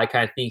into why I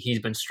kind of think he's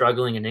been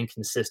struggling and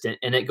inconsistent.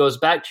 And it goes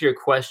back to your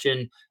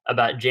question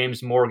about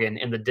James Morgan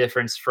and the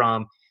difference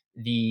from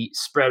the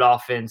spread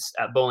offense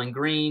at Bowling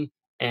Green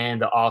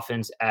and the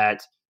offense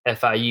at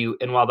FIU.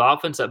 And while the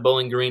offense at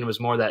Bowling Green was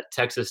more that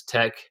Texas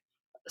Tech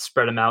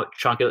spread them out,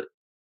 chunk it,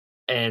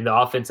 and the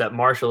offense at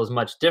Marshall is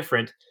much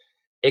different,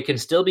 it can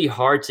still be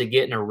hard to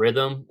get in a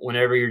rhythm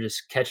whenever you're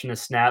just catching a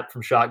snap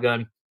from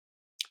shotgun.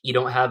 You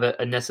don't have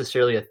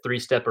necessarily a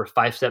 3-step or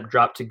 5-step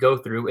drop to go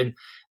through. And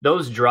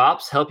those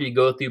drops help you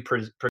go through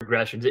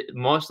progressions.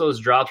 Most of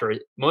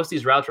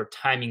these routes are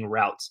timing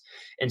routes.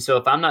 And so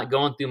if I'm not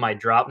going through my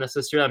drop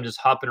necessarily, I'm just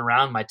hopping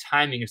around, my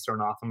timing is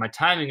thrown off. And my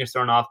timing is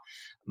thrown off,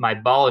 my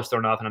ball is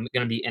thrown off, and I'm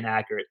going to be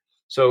inaccurate.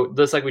 So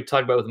just like we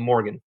talked about with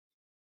Morgan,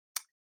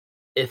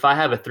 if I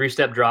have a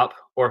 3-step drop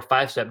or a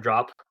 5-step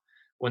drop,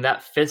 when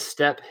that 5th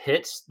step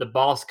hits, the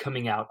ball's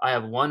coming out. I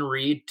have 1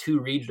 read, 2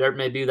 reads, whatever it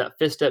may be. That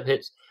 5th step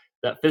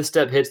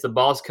hits, the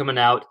ball's coming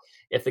out.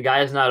 If the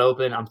guy is not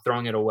open, I'm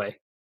throwing it away,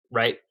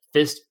 right?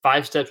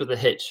 5 steps with a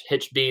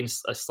hitch being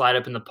a slide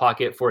up in the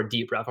pocket for a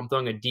deep route. If I'm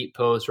throwing a deep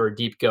post or a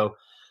deep go,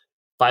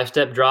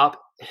 5-step drop,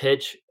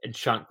 hitch, and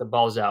chunk, the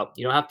ball's out.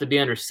 You don't have to be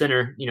under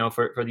center,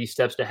 for these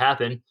steps to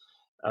happen.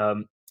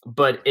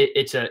 But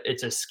it's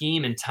a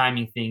scheme and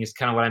timing thing is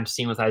kind of what I'm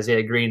seeing with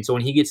Isaiah Green. So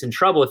when he gets in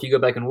trouble, if you go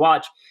back and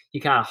watch, he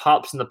kind of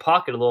hops in the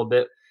pocket a little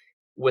bit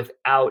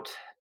without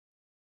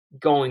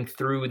going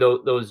through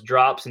those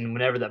drops, and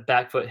whenever that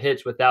back foot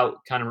hits, without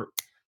kind of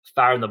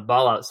firing the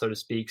ball out, so to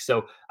speak.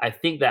 So I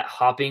think that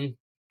hopping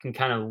can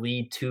kind of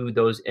lead to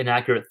those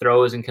inaccurate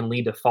throws and can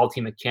lead to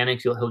faulty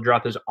mechanics. He'll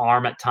drop his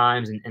arm at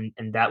times,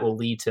 and that will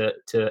lead to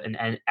an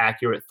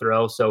inaccurate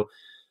throw. So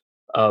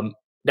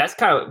that's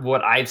kind of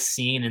what I've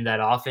seen in that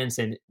offense.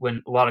 And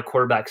when a lot of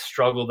quarterbacks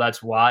struggle,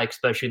 that's why,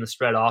 especially in the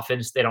spread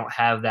offense, they don't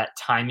have that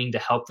timing to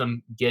help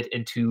them get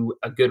into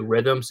a good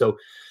rhythm. So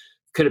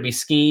could it be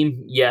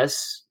scheme?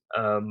 Yes.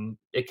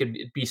 It could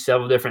be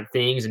several different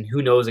things, and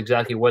who knows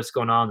exactly what's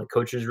going on in the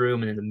coach's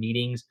room and in the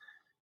meetings.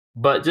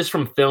 But just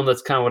from film,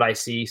 that's kind of what I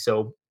see.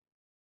 So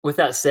with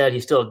that said,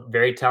 he's still a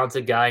very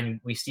talented guy, and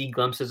we see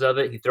glimpses of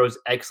it. He throws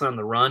excellent on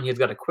the run. He's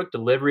got a quick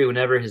delivery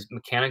whenever his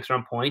mechanics are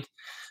on point.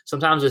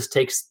 Sometimes this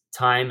takes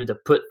time to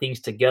put things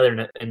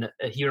together, and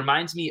he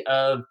reminds me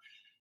of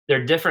 –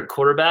 they're different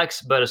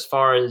quarterbacks, but as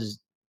far as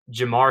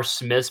Jamar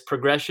Smith's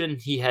progression,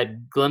 he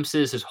had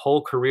glimpses his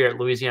whole career at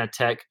Louisiana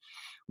Tech.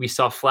 We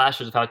saw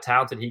flashes of how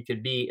talented he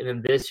could be, and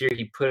then this year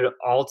he put it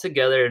all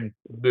together, and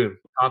boom,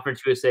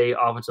 Conference USA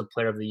Offensive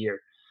Player of the Year.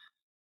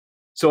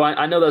 So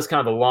I know that's kind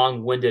of a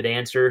long-winded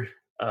answer,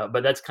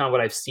 but that's kind of what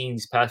I've seen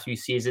these past few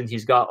seasons.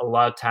 He's got a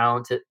lot of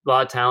talent.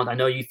 I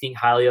know you think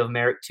highly of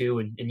Merrick too,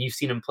 and you've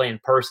seen him play in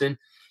person.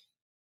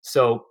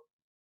 So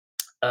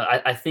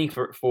I think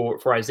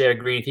for Isaiah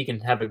Green, if he can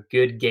have a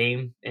good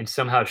game and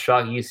somehow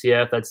shock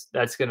UCF,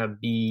 that's going to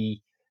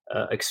be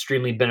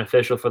extremely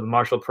beneficial for the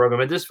Marshall program,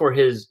 and just for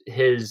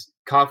his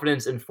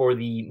confidence and for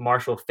the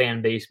Marshall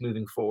fan base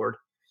moving forward.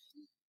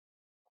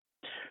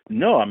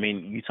 No, I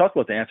mean, you talked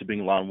about the answer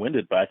being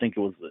long-winded, but I think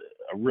it was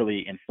a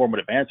really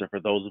informative answer for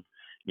those,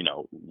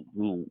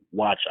 who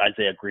watch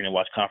Isaiah Green and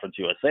watch Conference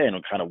USA and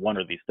kind of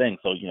wonder these things.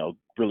 So,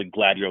 really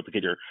glad you're able to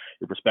get your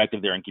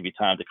perspective there and give you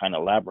time to kind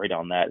of elaborate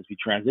on that as we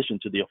transition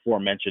to the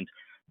aforementioned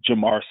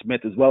Jamar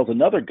Smith, as well as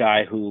another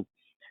guy who,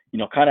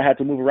 kind of had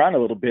to move around a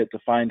little bit to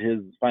find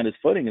his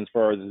footing as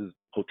far as his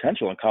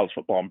potential in college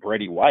football. And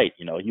Brady White,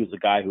 he was a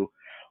guy who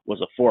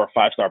was a 4 or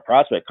 5 star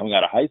prospect coming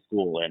out of high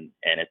school, and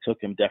it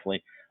took him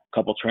definitely a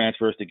couple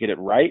transfers to get it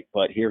right.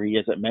 But here he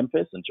is at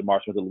Memphis, and Jamar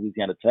Smith at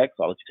Louisiana Tech.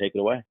 So I'll let you take it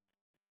away.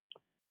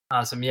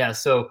 Awesome. Yeah.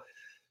 So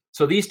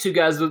these two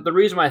guys, the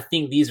reason why I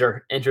think these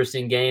are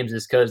interesting games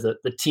is because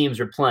the teams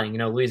are playing.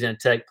 Louisiana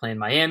Tech playing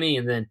Miami,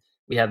 and then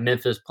we have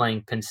Memphis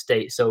playing Penn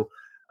State. So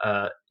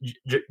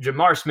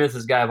Jamar Smith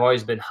is a guy I've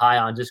always been high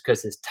on just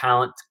because his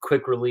talent,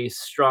 quick release,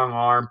 strong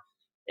arm,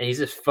 and he's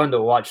just fun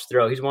to watch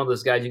throw. He's one of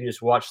those guys you can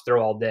just watch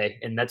throw all day,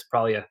 and that's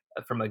probably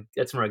from a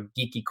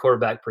geeky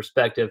quarterback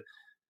perspective.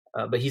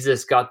 But he's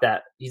just got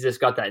that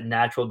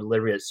natural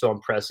delivery that's so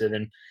impressive.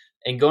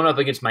 And going up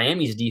against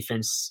Miami's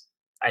defense,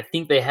 I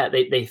think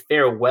they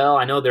fare well.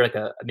 I know they're like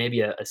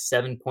maybe a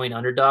 7-point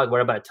underdog.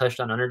 What about a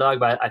touchdown underdog?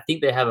 But I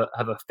think they have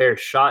a fair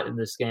shot in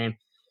this game.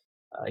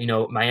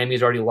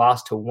 Miami's already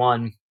lost to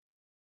one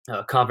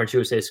Conference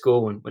USA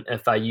school when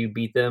FIU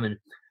beat them,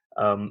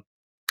 and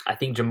I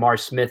think Jamar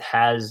Smith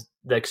has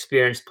the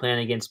experience playing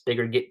against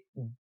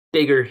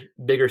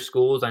bigger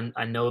schools.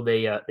 I know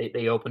they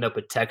opened up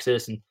with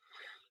Texas and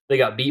they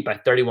got beat by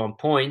 31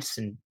 points,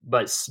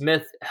 but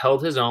Smith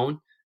held his own.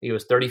 He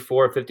was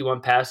 34 of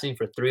 51 passing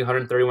for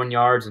 331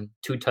 yards and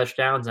 2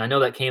 touchdowns. And I know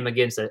that came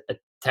against a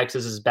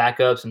Texas's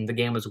backups, and the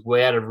game was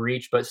way out of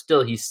reach, but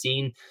still he's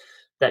seen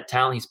that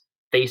talent. He's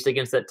faced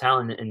against that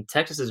talent, and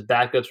Texas's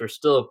backups are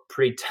still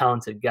pretty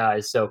talented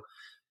guys. So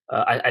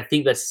I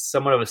think that's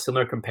somewhat of a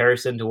similar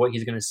comparison to what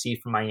he's going to see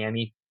from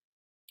Miami.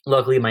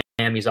 Luckily,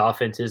 Miami's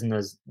offense isn't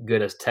as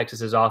good as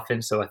Texas's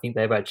offense, so I think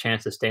they've got a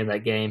chance to stay in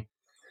that game.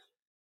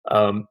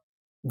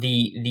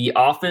 The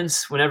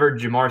offense, whenever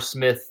Jamar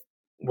Smith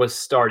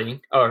started,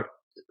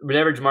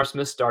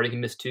 he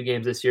missed 2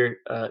 games this year.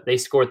 They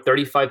scored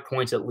 35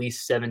 points at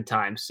least 7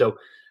 times. So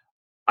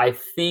I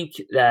think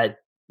that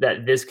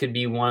this could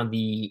be one of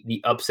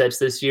the upsets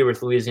this year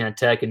with Louisiana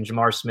Tech and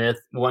Jamar Smith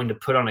wanting to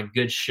put on a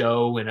good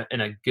show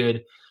and a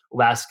good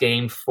last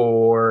game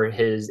for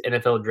his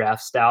NFL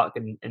draft stock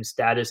and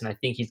status. And I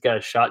think he's got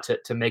a shot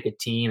to make a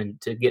team and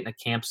to get in a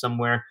camp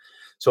somewhere.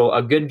 So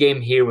a good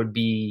game here would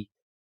be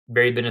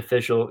very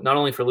beneficial, not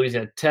only for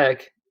Louisiana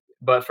Tech,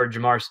 but for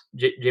Jamar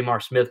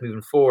Smith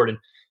moving forward.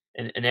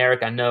 And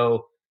Eric, I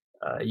know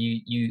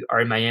you are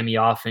in Miami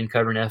often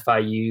covering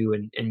FIU,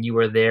 and you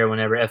were there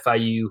whenever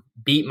FIU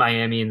beat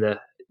Miami in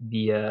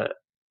the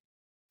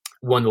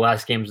one of the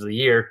last games of the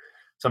year.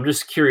 So I'm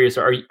just curious,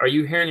 are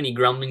you hearing any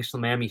grumblings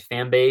from the Miami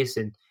fan base,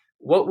 and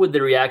what would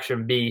the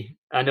reaction be?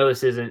 I know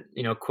this isn't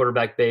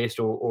quarterback based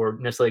or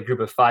necessarily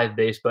group of 5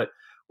 based, but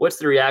what's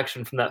the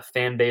reaction from that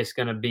fan base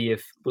going to be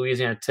if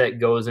Louisiana Tech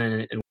goes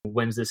in and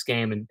wins this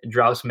game and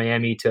drops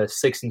Miami to a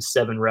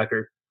 6-7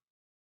 record?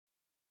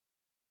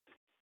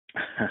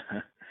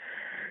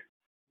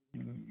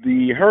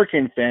 The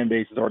Hurricane fan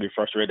base is already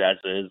frustrated as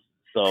is,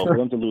 so for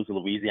them to lose to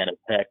Louisiana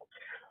Tech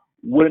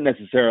wouldn't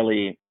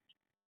necessarily.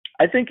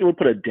 I think it would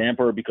put a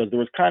damper because there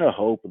was kind of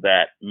hope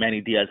that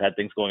Manny Diaz had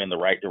things going in the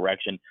right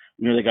direction.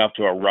 They got off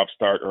to a rough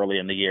start early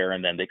in the year,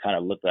 and then they kind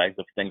of looked like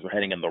if things were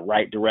heading in the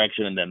right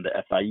direction, and then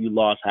the FIU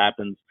loss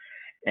happens,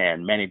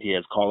 and Manny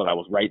Diaz called it. I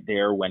was right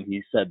there when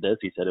he said this.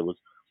 He said it was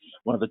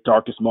one of the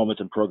darkest moments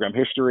in program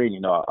history,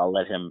 and I'll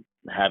let him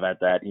have at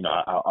that.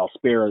 I'll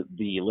spare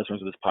the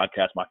listeners of this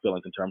podcast my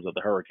feelings in terms of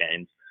the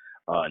Hurricanes,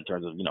 in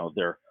terms of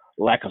their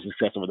lack of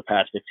success over the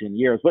past 15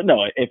 years. But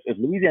no, if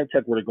Louisiana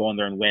Tech were to go in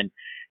there and win,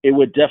 it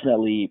would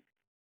definitely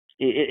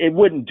it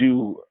wouldn't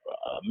do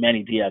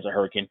Manny Diaz or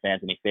Hurricane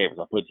fans any favors.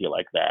 I'll put it to you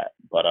like that.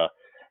 But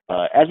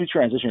as we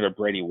transition to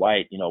Brady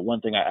White,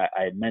 one thing I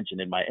had mentioned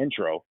in my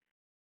intro,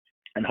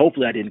 and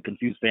hopefully I didn't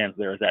confuse fans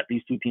there, is that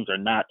these two teams are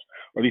not,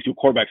 or these two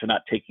quarterbacks are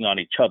not taking on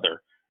each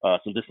other. So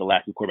this is the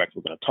last 2 quarterbacks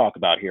we're going to talk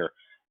about here.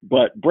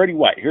 But Brady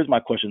White, here's my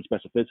question,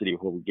 specificity,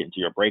 before we get into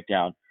your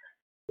breakdown.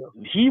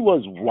 He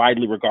was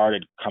widely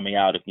regarded coming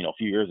out, a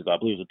few years ago. I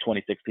believe it was the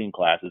 2016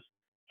 classes,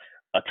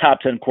 a top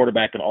 10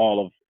 quarterback in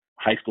all of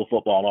high school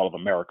football and all of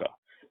America.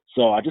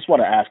 So I just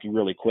want to ask you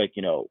really quick,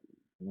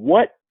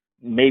 what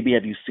maybe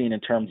have you seen in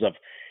terms of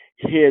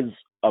his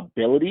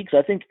ability? Because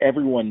I think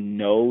everyone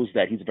knows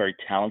that he's a very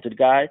talented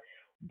guy,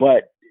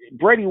 but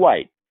Brady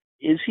White,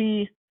 is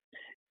he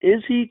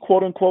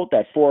quote unquote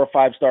that 4 or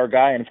 5 star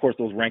guy? And of course,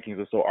 those rankings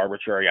are so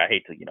arbitrary. I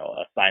hate to,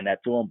 assign that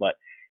to him, but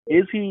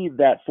is he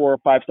that 4 or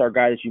 5 star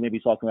guy that you may be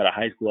talking about at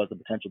high school has the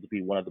potential to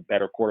be one of the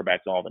better quarterbacks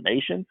in all the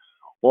nation?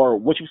 Or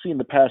what you've seen in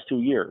the past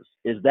 2 years,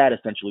 is that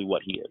essentially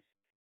what he is?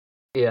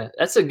 Yeah,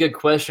 that's a good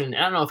question.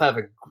 I don't know if I have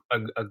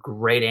a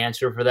great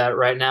answer for that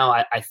right now.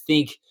 I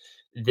think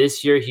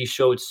this year he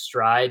showed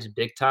strides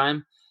big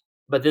time,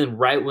 but then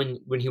right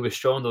when he was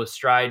showing those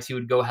strides, he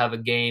would go have a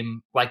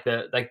game like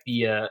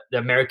the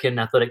American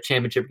Athletic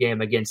Championship game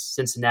against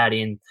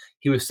Cincinnati, and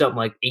he was something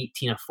like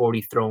 18 of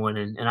 40 throwing,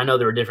 and I know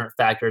there were different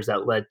factors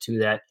that led to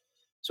that.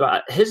 So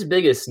his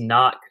biggest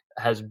knock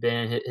has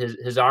been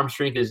his arm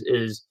strength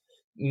is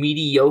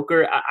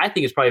mediocre. I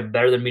think it's probably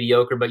better than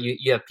mediocre, but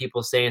you have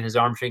people saying his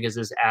arm strength is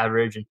this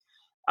average, and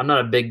I'm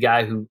not a big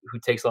guy who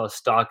takes a lot of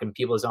stock in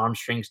people's arm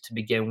strengths to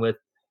begin with.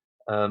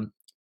 Um,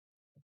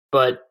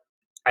 but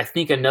I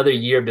think another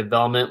year of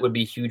development would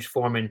be huge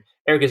for him. And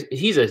Eric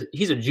he's a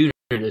junior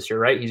this year,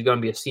 right? He's going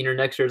to be a senior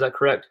next year. Is that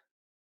correct?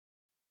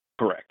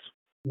 Correct.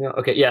 No,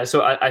 okay, yeah.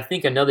 So I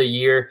think another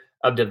year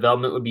of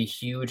development would be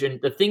huge.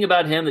 And the thing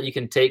about him that you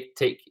can take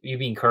you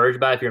be encouraged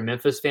by if you're a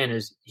Memphis fan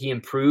is he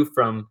improved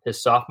from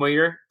his sophomore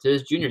year to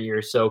his junior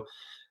year. So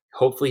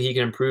hopefully he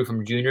can improve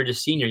from junior to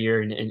senior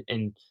year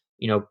and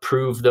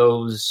prove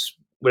those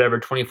whatever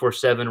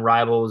 24/7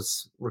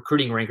 rivals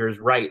recruiting rankers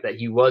right that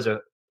he was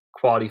a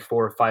quality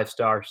 4 or 5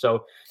 star.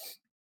 So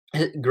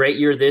great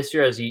year this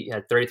year as he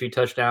had 33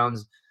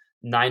 touchdowns,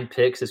 9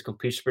 picks. His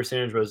completion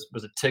percentage was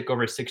a tick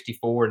over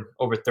 64 and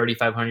over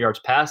 3,500 yards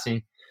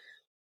passing.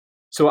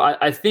 So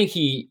I think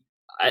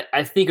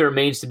it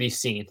remains to be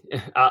seen.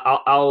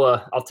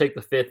 I'll take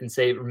the fifth and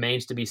say it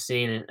remains to be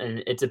seen,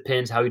 and it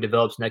depends how he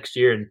develops next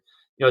year. And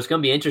it's going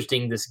to be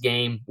interesting this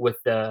game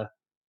without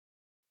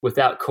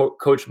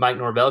Coach Mike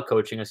Norvell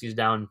coaching us. He's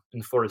down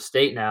in Florida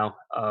State now.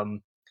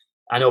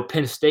 I know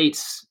Penn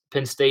State's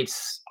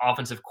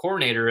offensive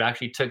coordinator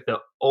actually took the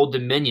Old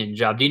Dominion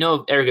job. Do you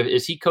know, Eric,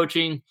 is he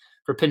coaching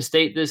for Penn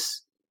State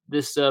this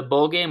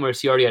bowl game, or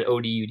is he already at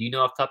ODU? Do you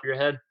know off the top of your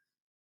head?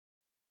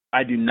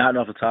 I do not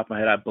know off the top of my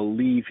head. I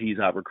believe he's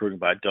out recruiting,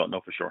 but I don't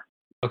know for sure.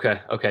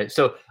 Okay.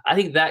 So I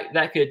think that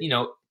could,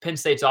 Penn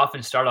State's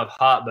offense start off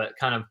hot, but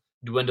kind of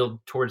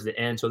dwindled towards the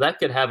end. So that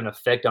could have an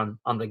effect on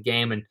the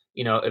game. And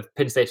if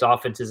Penn State's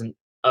offense isn't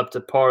up to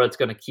par, that's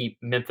going to keep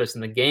Memphis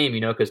in the game.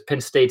 Because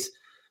Penn State's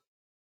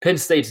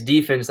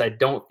defense, I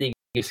don't think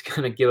is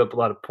going to give up a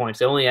lot of points.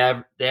 They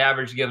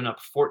average giving up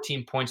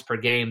 14 points per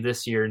game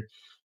this year.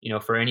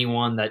 And for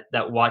anyone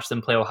that watched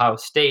them play Ohio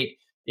State,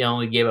 they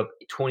only gave up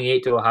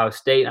 28 to Ohio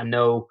State. I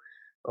know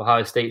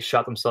Ohio State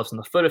shot themselves in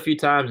the foot a few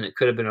times, and it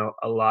could have been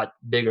a lot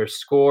bigger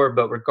score.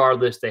 But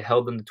regardless, they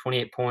held them to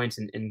 28 points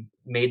and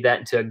made that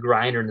into a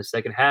grinder in the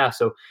second half.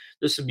 So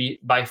this would be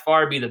by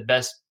far be the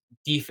best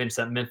defense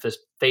that Memphis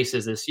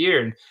faces this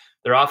year. And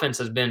their offense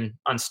has been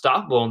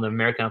unstoppable in the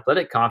American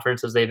Athletic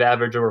Conference as they've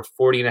averaged over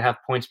 40.5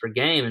 points per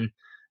game.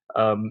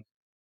 And,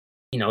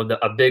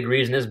 a big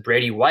reason is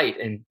Brady White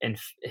and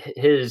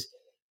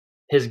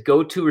his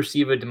go-to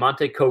receiver,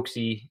 DeMonte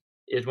Coxey,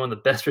 is one of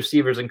the best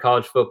receivers in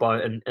college football.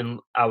 And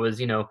I was,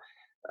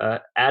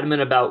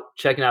 adamant about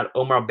checking out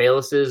Omar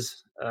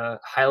Bayless's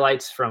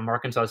highlights from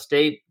Arkansas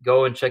State.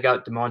 Go and check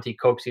out DeMonte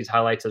Coxey's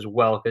highlights as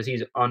well because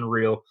he's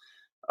unreal.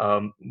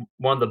 One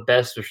of the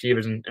best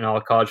receivers in all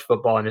of college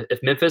football. And if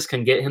Memphis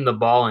can get him the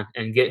ball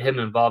and get him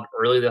involved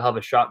early, they'll have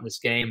a shot in this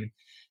game.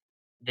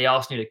 They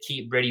also need to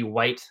keep Brady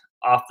White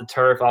off the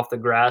turf, off the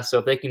grass. So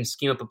if they can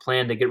scheme up a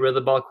plan to get rid of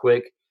the ball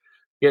quick,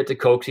 get it to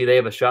Coxey, they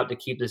have a shot to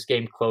keep this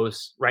game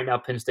close. Right now,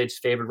 Penn State's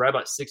favored right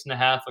about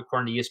 6.5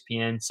 according to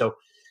ESPN. So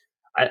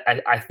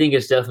I think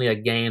it's definitely a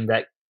game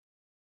that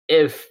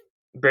if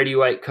Brady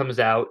White comes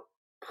out,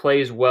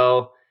 plays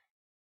well,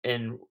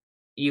 and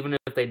even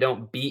if they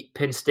don't beat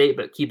Penn State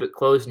but keep it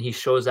close and he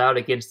shows out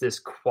against this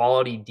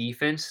quality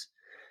defense,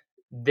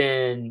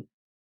 then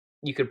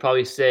you could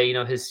probably say,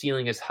 his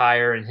ceiling is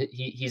higher and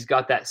he's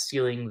got that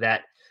ceiling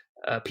that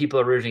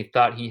people originally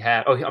thought he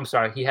had. Oh, I'm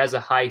sorry. He has a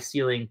high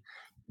ceiling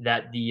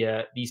that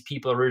these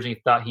people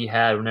originally thought he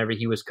had whenever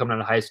he was coming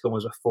out of high school and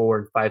was a 4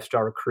 and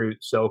 5-star recruit.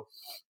 So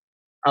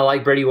I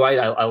like Brady White.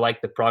 I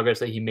like the progress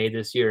that he made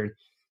this year.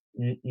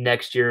 And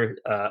next year,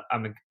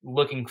 I'm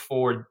looking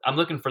for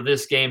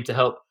this game to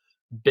help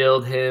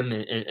build him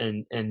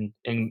and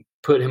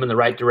put him in the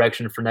right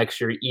direction for next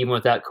year, even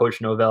without Coach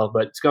Novell.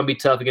 But it's going to be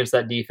tough against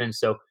that defense.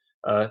 So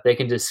if they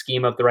can just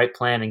scheme up the right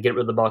plan and get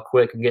rid of the ball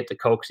quick and get to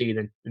Coxey,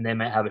 then they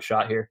might have a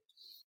shot here.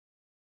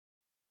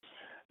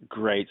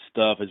 Great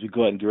stuff. As we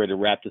go ahead and get ready to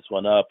wrap this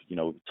one up, we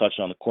touched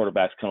on the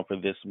quarterbacks coming for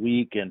this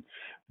week, and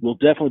we'll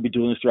definitely be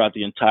doing this throughout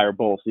the entire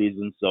bowl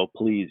season. So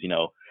please,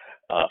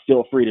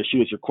 feel free to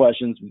shoot us your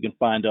questions. You can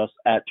find us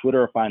at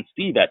Twitter, or find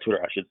Steve at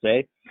Twitter, I should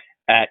say,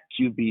 at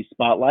QB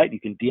Spotlight. You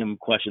can DM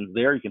questions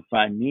there. You can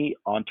find me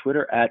on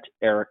Twitter at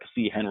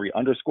EricCHenry_.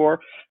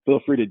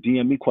 Feel free to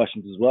DM me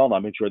questions as well, and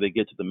I'll make sure they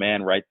get to the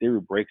man right there who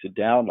breaks it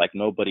down like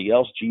nobody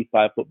else.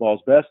 G5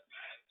 Football's best.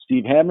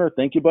 Steve Hamner,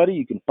 thank you, buddy.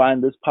 You can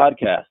find this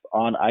podcast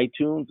on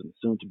iTunes and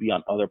soon to be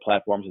on other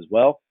platforms as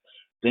well.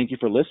 Thank you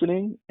for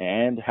listening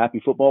and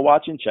happy football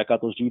watching. Check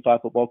out those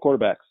G5 Football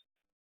quarterbacks.